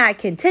 and I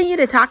continue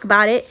to talk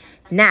about it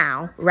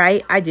now,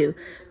 right? I do.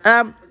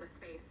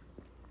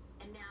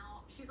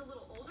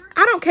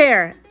 I don't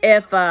care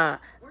if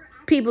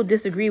people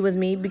disagree with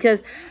me,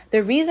 because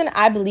the reason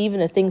I believe in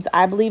the things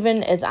I believe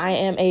in is I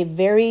am a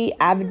very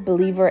avid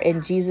believer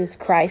in Jesus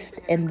Christ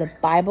and the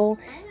Bible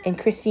and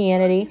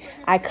Christianity.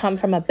 I come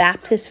from a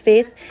Baptist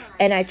faith,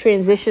 and I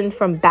transitioned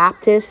from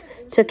Baptist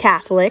to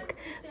Catholic,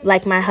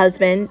 like my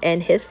husband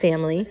and his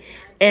family.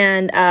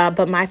 And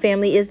but my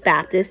family is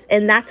Baptist,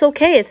 and that's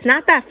okay. It's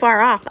not that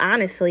far off,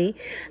 honestly.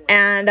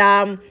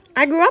 And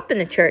I grew up in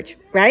the church,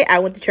 right? I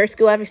went to church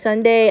school every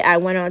Sunday. I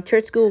went on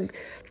church school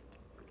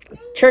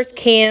church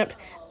camp.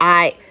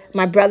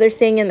 My brother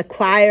sang in the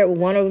choir.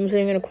 One of them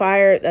sang in the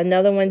choir.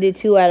 Another one did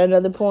too at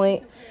another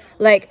point.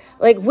 Like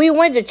we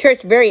went to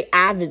church very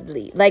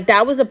avidly. Like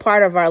that was a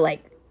part of our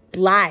like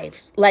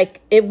lives.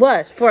 Like it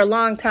was for a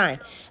long time.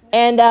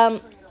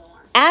 And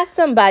as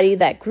somebody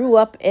that grew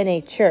up in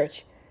a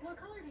church,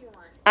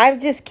 I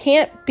just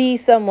can't be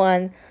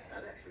someone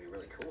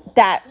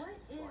that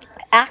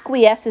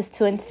acquiesces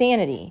to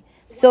insanity.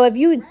 So if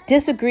you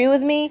disagree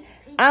with me,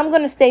 I'm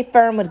going to stay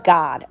firm with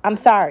God. I'm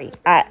sorry.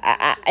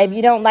 If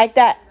you don't like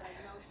that,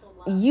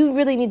 you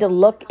really need to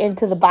look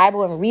into the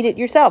Bible and read it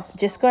yourself.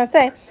 Just going to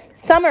say,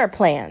 summer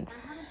plans.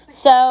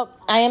 So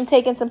I am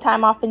taking some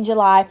time off in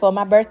July for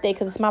my birthday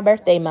because it's my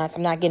birthday month.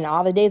 I'm not getting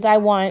all the days I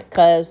want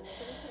because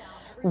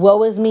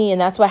woe is me,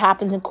 and that's what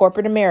happens in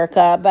corporate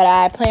America. But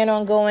I plan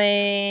on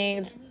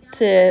going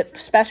to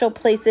special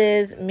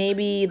places,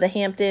 maybe the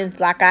Hamptons,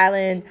 Block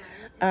Island,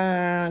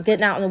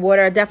 getting out in the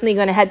water. Definitely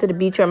going to head to the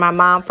beach with my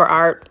mom for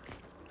our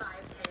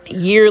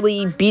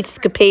yearly beach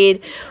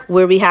escapade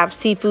where we have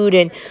seafood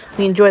and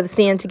we enjoy the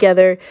sand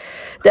together.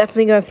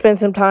 Definitely going to spend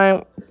some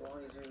time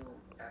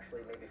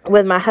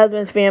with my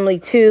husband's family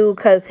too,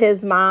 because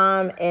his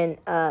mom and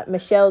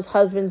Michelle's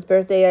husband's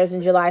birthday is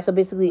in July. So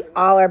basically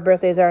all our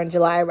birthdays are in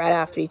July right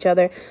after each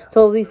other.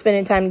 So we'll be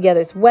spending time together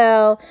as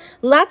well.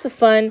 Lots of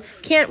fun.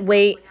 Can't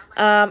wait.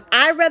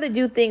 I'd rather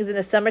do things in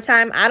the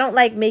summertime. I don't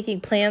like making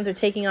plans or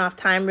taking off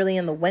time really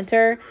in the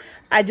winter.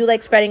 I do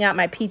like spreading out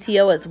my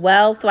PTO as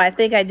well. So I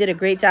think I did a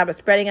great job of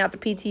spreading out the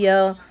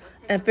PTO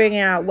and figuring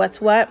out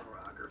what's what.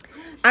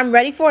 I'm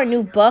ready for a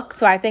new book,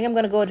 so I think I'm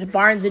going to go to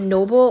Barnes &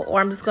 Noble, or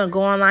I'm just going to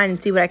go online and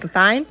see what I can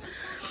find.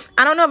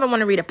 I don't know if I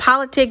want to read a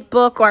politic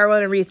book or I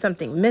want to read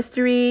something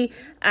mystery.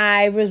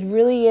 I was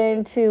really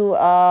into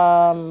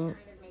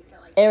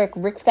Eric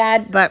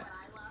Rickstad, but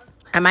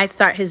I might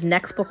start his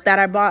next book that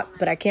I bought,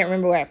 but I can't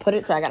remember where I put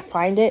it, so I got to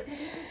find it.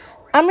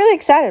 I'm really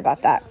excited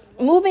about that.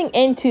 Moving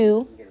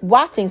into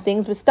watching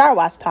things with Star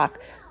Wars talk.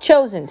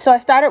 Chosen. So I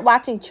started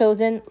watching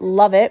Chosen.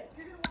 Love it.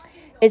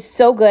 It's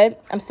so good.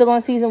 I'm still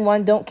on season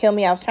 1. Don't kill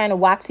me. I was trying to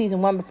watch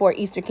season 1 before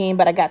Easter came,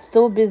 but I got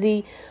so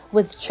busy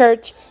with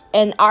church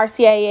and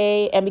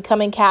RCIA and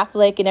becoming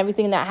Catholic and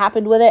everything that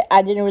happened with it.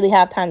 I didn't really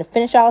have time to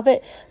finish all of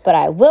it, but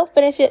I will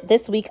finish it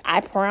this week.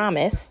 I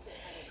promise.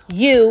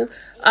 We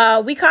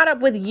caught up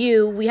with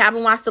you. We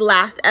haven't watched the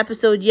last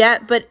episode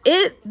yet, but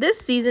this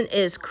season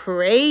is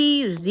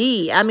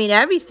crazy. I mean,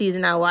 every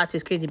season I watch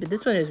is crazy, but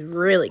this one is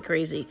really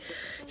crazy.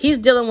 He's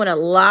dealing with a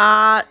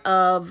lot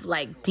of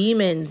like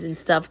demons and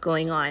stuff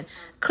going on.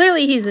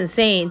 Clearly he's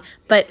insane,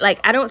 but like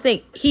I don't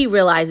think he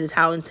realizes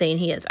how insane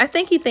he is. I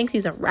think he thinks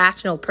he's a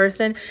rational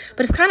person,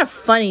 but it's kind of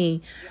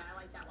funny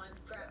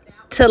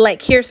to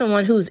like hear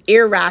someone who's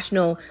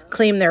irrational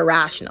claim they're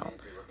rational.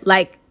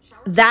 Like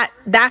that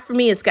for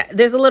me is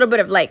there's a little bit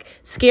of like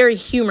scary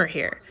humor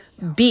here.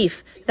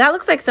 Beef. That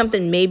looks like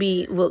something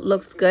maybe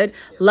looks good.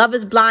 Love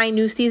is Blind,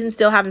 new season,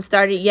 still haven't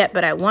started yet,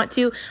 but I want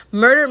to.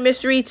 Murder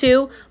Mystery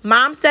 2.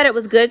 Mom said it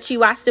was good. She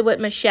watched it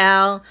with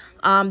Michelle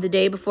the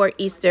day before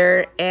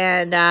Easter,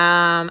 and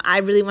I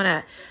really want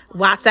to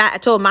watch that. I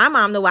told my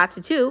mom to watch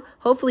it too.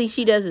 Hopefully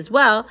she does as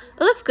well.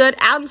 It looks good.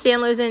 Adam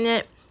Sandler's in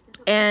it,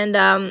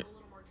 and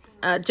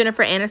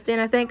Jennifer Aniston,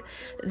 I think.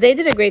 They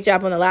did a great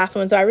job on the last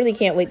one, so I really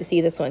can't wait to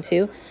see this one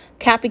too.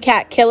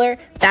 Copycat Killer,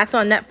 that's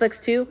on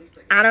Netflix too.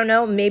 I don't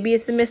know, maybe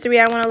it's a mystery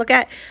I want to look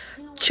at.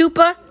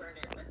 Chupa,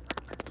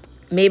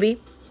 maybe.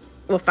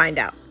 We'll find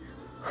out.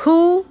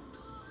 Who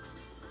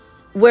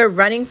we're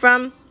running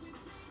from,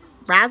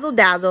 Razzle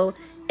Dazzle,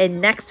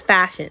 and Next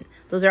Fashion.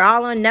 Those are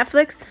all on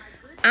Netflix.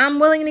 I'm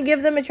willing to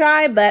give them a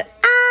try, but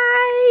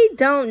I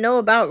don't know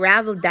about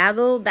Razzle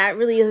Dazzle. That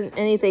really isn't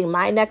anything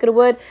my neck of the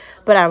wood,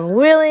 but I'm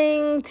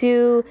willing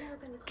to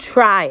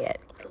try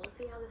it.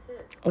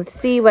 Let's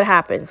see what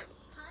happens.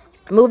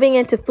 Moving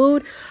into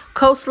food,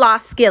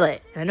 coleslaw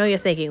skillet. I know you're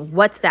thinking,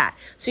 what's that?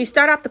 So you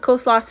start off the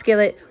coleslaw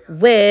skillet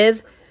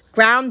with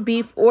ground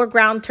beef or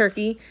ground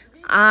turkey.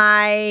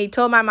 I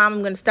told my mom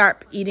I'm going to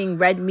start eating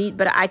red meat,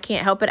 but I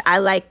can't help it. I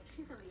like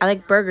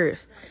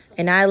burgers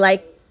and I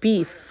like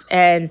beef,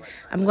 and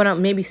I'm going to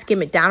maybe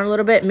skim it down a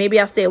little bit. Maybe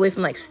I'll stay away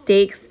from like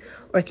steaks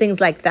or things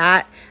like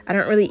that. I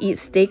don't really eat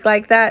steak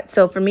like that.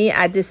 So for me,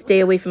 I just stay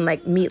away from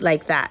like meat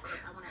like that.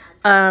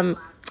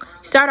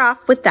 Start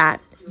off with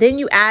that. Then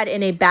you add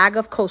in a bag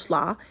of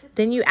coleslaw.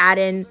 Then you add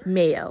in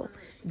mayo.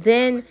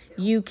 Then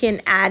you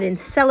can add in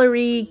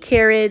celery,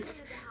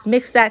 carrots,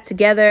 mix that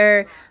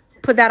together,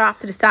 put that off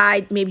to the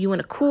side. Maybe you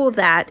want to cool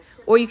that,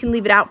 or you can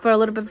leave it out for a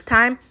little bit of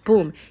time.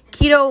 Boom.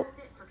 Keto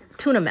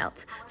tuna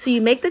melt. So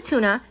you make the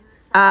tuna,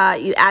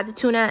 you add the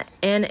tuna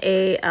in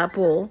a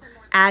bowl,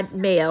 add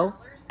mayo,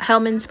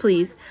 Hellman's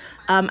please.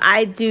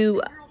 I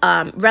do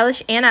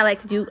relish, and I like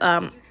to do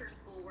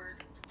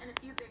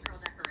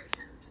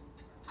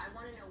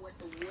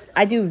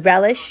I do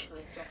relish,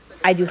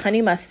 I do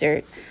honey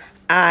mustard,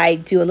 I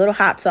do a little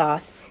hot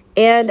sauce,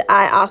 and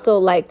I also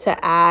like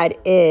to add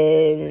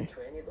in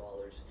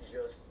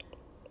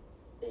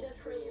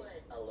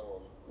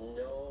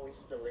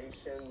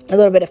a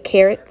little bit of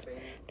carrots,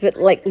 but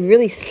like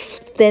really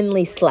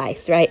thinly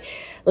sliced, right?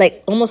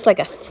 Like almost like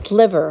a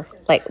sliver,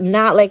 like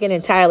not like an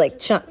entire like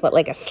chunk, but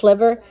like a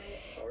sliver.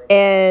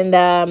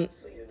 And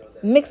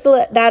mix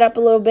that up a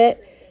little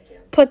bit.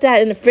 Put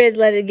that in the fridge,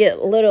 let it get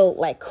a little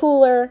like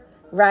cooler,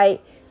 right?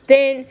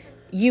 Then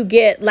you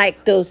get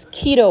like those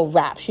keto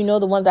wraps, the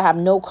ones that have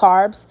no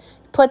carbs.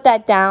 Put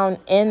that down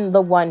in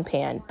the one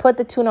pan. Put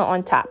the tuna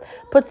on top.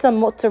 Put some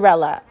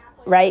mozzarella,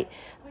 right?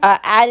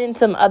 Add in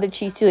some other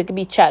cheese too. It could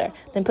be cheddar.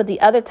 Then put the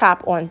other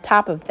top on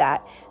top of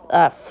that.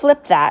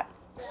 Flip that.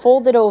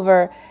 Fold it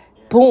over.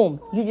 Boom.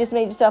 You just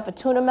made yourself a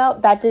tuna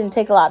melt. That didn't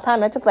take a lot of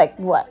time. That took like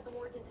what?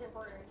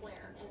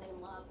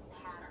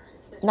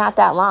 Not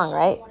that long,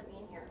 right?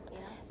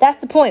 That's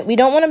the point. We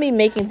don't want to be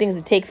making things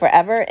that take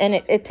forever, and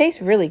it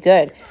tastes really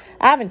good.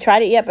 I haven't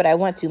tried it yet, but I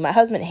want to. My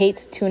husband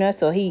hates tuna,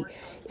 so he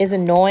is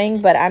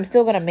annoying, but I'm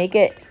still going to make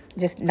it,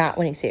 just not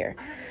when he's here.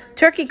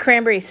 Turkey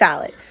cranberry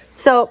salad.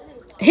 So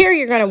here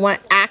you're going to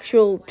want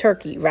actual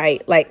turkey,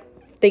 right? Like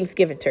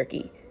Thanksgiving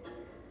turkey.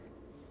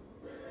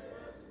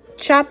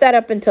 Chop that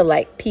up into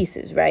like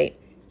pieces, right?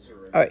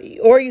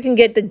 Or you can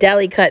get the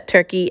deli cut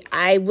turkey.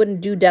 I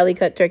wouldn't do deli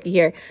cut turkey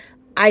here.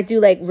 I do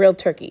like real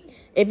turkey.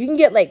 If you can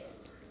get like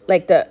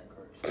the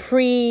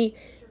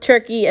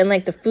pre-turkey and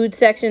like the food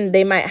section,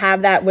 they might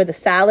have that where the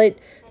salad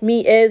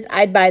meat is.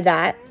 I'd buy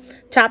that.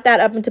 Chop that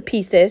up into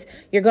pieces.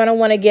 You're going to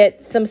want to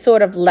get some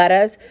sort of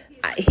lettuce.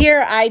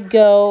 Here I'd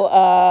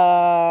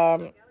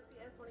go,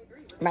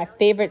 my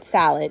favorite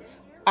salad,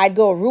 I'd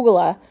go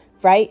arugula,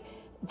 right?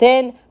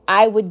 Then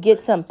I would get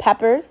some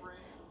peppers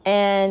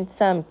and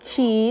some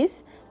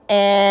cheese and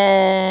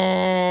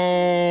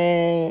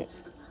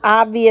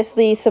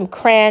obviously some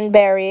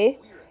cranberries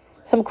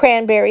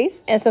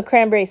and some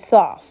cranberry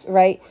sauce,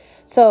 right?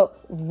 So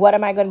what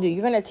am I going to do?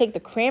 You're going to take the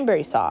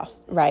cranberry sauce,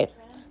 right?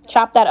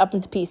 Chop that up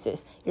into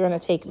pieces. You're going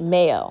to take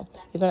mayo.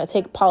 You're going to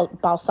take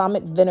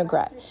balsamic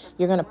vinaigrette.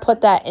 You're going to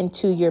put that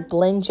into your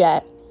blend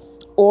jet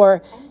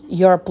or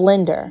your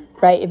blender,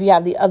 right? If you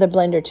have the other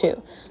blender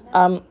too.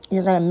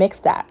 You're going to mix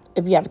that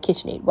if you have a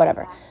KitchenAid,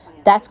 whatever.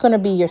 That's going to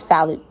be your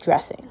salad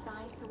dressing.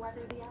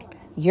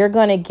 You're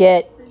going to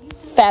get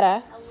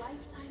feta,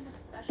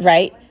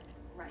 right?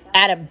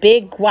 Add a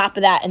big guap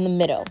of that in the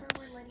middle.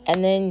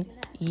 And then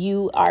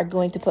you are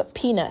going to put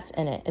peanuts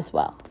in it as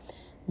well.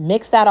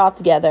 Mix that all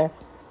together.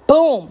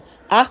 Boom.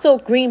 Also,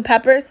 green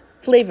peppers,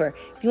 flavor.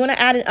 If you want to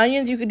add in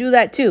onions, you can do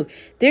that too.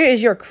 There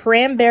is your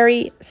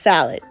cranberry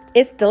salad.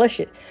 It's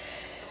delicious.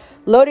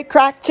 Loaded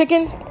cracked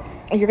chicken.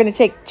 You're going to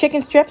take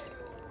chicken strips,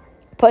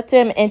 put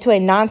them into a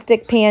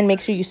nonstick pan.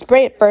 Make sure you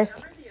spray it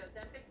first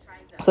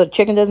so the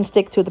chicken doesn't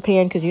stick to the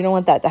pan because you don't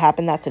want that to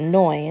happen. That's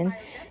annoying.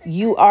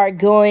 You are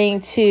going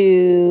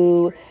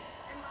to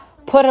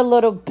put a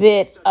little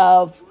bit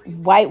of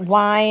white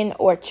wine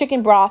or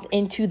chicken broth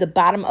into the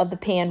bottom of the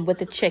pan with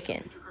the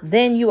chicken.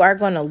 Then you are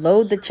going to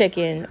load the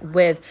chicken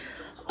with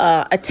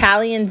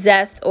Italian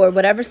zest or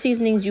whatever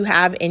seasonings you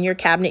have in your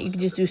cabinet. You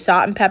can just do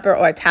salt and pepper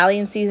or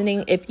Italian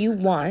seasoning if you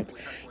want.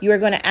 You are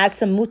going to add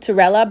some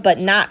mozzarella, but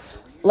not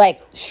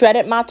like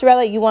shredded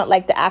mozzarella. You want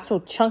like the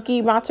actual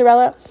chunky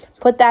mozzarella.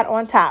 Put that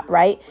on top,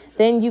 right?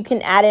 Then you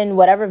can add in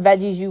whatever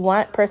veggies you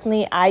want.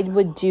 Personally, I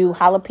would do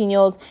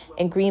jalapenos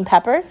and green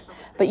peppers.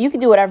 But you can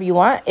do whatever you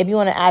want. If you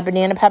want to add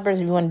banana peppers,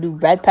 if you want to do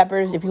red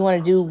peppers, if you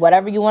want to do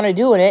whatever you want to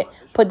do with it,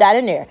 put that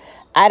in there.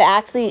 I'd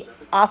actually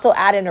also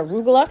add in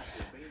arugula.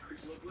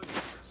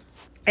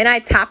 And I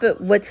top it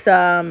with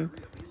some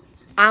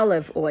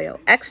olive oil,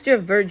 extra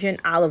virgin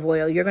olive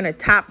oil. You're going to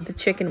top the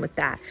chicken with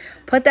that.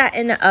 Put that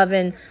in the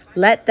oven.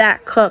 Let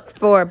that cook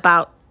for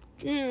about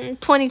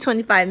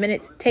 20-25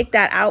 minutes. Take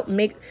that out.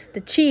 Make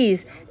the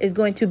cheese is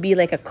going to be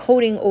like a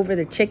coating over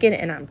the chicken.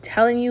 And I'm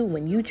telling you,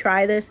 when you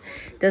try this,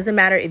 doesn't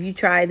matter if you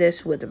try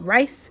this with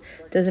rice,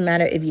 doesn't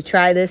matter if you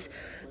try this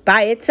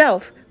by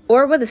itself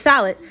or with a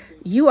salad,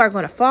 you are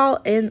going to fall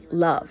in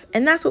love.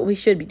 And that's what we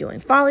should be doing,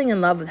 falling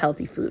in love with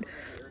healthy food.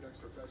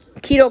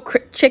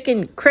 Keto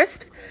chicken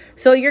crisps.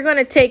 So you're going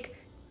to take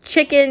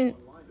chicken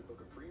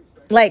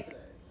like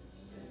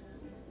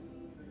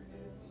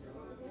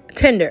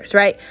tenders,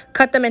 right?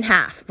 Cut them in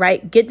half,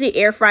 right? Get the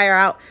air fryer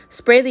out,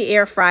 spray the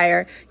air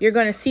fryer. You're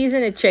going to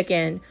season the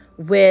chicken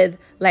with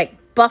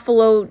like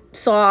buffalo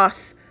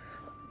sauce,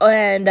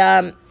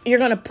 and you're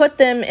going to put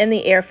them in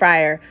the air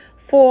fryer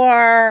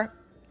for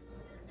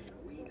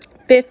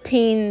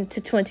 15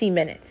 to 20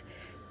 minutes.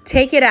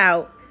 Take it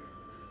out,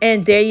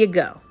 and there you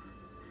go.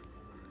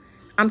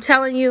 I'm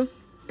telling you,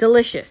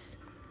 delicious.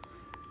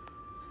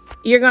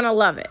 You're going to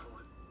love it.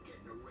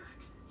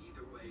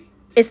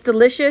 It's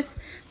delicious.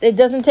 It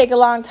doesn't take a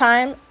long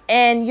time.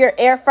 And you're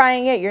air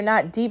frying it. You're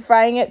not deep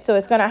frying it. So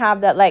it's going to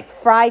have that like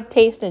fried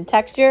taste and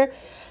texture.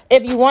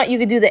 If you want, you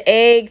could do the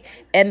egg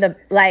and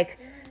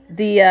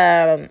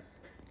the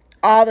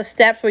all the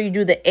steps where you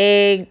do the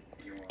egg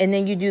and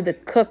then you do the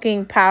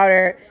cooking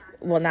powder.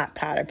 Well, not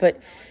powder, but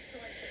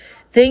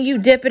then you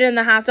dip it in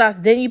the hot sauce.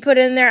 Then you put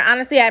it in there.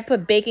 Honestly, I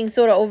put baking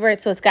soda over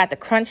it so it's got the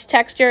crunch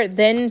texture.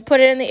 Then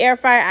put it in the air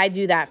fryer. I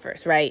do that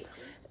first, right?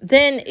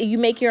 Then you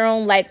make your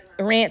own like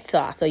ranch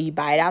sauce. So you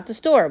buy it out the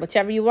store,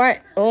 whichever you want.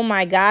 Oh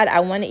my God,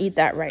 I want to eat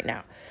that right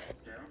now.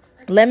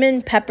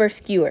 lemon pepper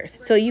skewers.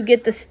 So you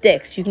get the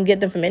sticks. You can get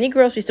them from any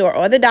grocery store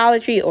or the Dollar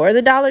Tree or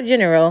the Dollar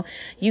General.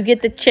 You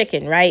get the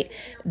chicken, right?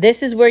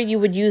 This is where you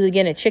would use,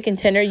 again, a chicken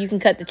tender. You can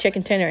cut the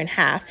chicken tender in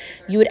half.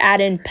 You would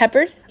add in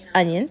peppers,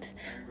 onions,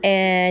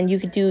 and you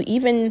could do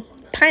even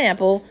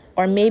pineapple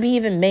or maybe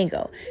even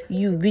mango.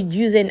 You could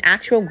use an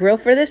actual grill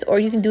for this, or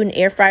you can do an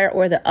air fryer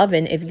or the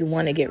oven if you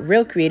want to get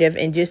real creative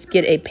and just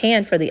get a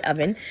pan for the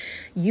oven.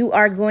 You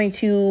are going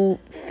to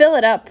fill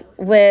it up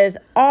with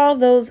all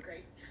those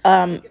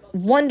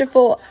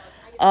wonderful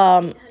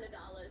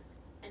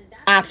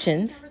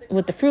options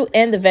with the fruit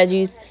and the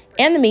veggies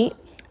and the meat.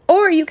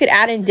 Or you could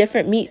add in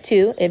different meat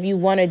too if you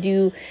want to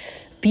do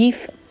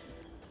beef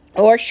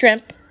or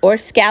shrimp or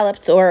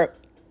scallops or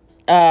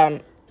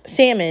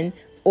salmon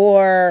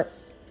or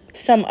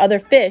some other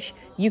fish.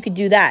 You could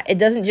do that. It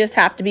doesn't just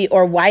have to be,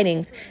 or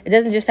whitings. It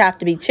doesn't just have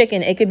to be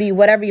chicken. It could be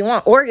whatever you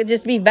want. Or it could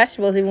just be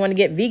vegetables if you want to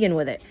get vegan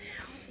with it.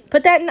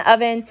 Put that in the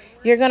oven.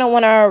 You're going to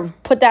want to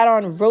put that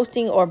on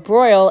roasting or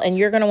broil, and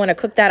you're going to want to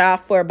cook that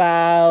off for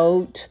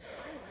about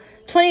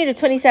 20 to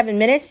 27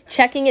 minutes,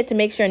 checking it to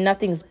make sure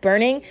nothing's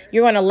burning.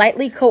 You're going to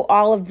lightly coat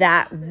all of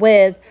that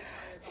with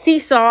sea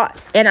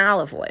salt and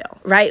olive oil,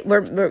 right?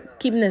 We're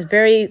keeping this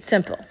very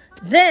simple.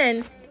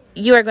 Then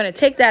you are going to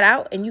take that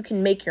out and you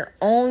can make your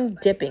own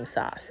dipping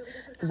sauce.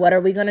 What are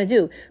we going to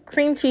do?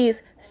 Cream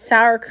cheese,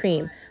 sour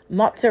cream,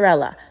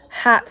 mozzarella,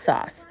 hot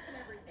sauce,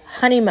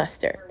 honey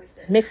mustard.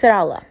 Mix it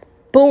all up.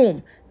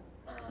 Boom.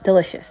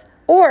 Delicious.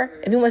 Or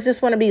if you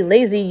just want to be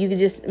lazy, you can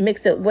just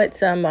mix it with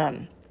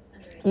some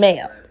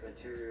mayo.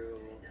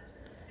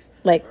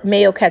 Like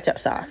mayo ketchup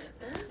sauce.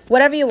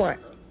 Whatever you want.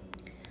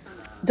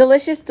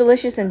 Delicious,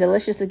 delicious, and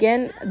delicious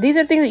again. These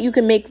are things that you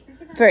can make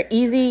for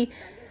easy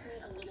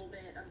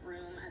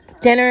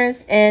dinners,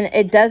 and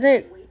it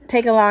doesn't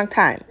take a long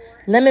time.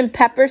 Lemon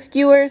pepper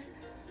skewers.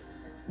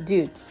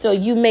 Dude, so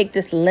you make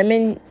this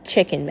lemon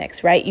chicken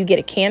mix, right? You get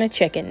a can of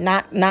chicken,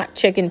 not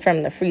chicken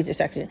from the freezer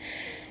section.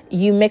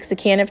 You mix the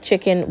can of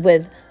chicken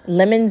with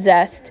lemon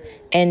zest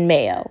and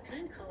mayo.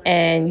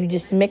 And you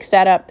just mix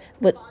that up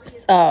with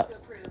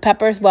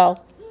pepper as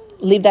well.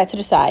 Leave that to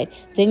the side.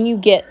 Then you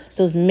get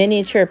those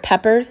miniature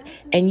peppers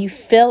and you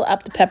fill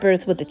up the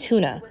peppers with the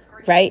tuna,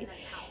 right?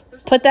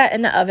 Put that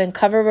in the oven,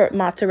 cover with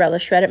mozzarella,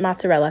 shredded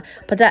mozzarella.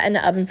 Put that in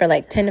the oven for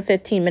like 10 to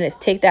 15 minutes.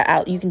 Take that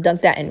out. You can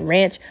dunk that in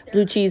ranch,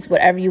 blue cheese,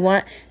 whatever you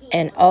want.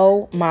 And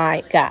oh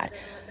my God.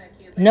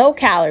 No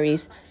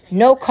calories,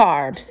 no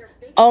carbs.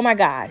 Oh my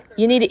God.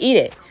 You need to eat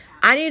it.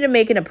 I need to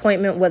make an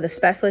appointment with a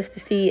specialist to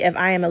see if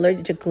I am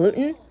allergic to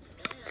gluten.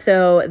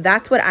 So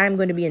that's what I'm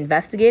going to be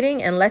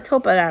investigating. And let's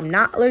hope that I'm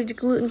not allergic to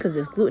gluten because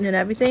there's gluten in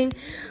everything.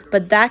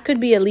 But that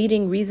could be a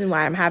leading reason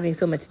why I'm having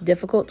so much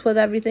difficulty with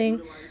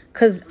everything,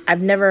 because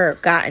I've never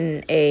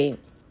gotten a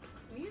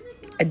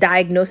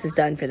diagnosis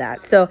done for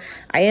that. So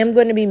I am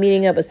going to be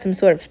meeting up with some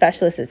sort of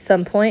specialist at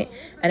some point.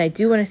 And I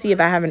do want to see if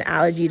I have an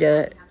allergy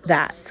to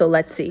that. So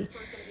let's see.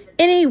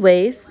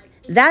 Anyways,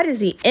 that is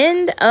the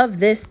end of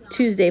this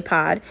Tuesday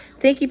pod.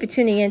 Thank you for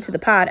tuning in to the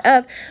pod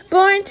of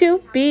Born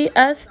to Be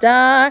a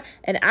Star.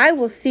 And I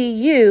will see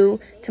you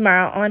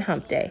tomorrow on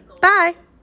Hump Day. Bye.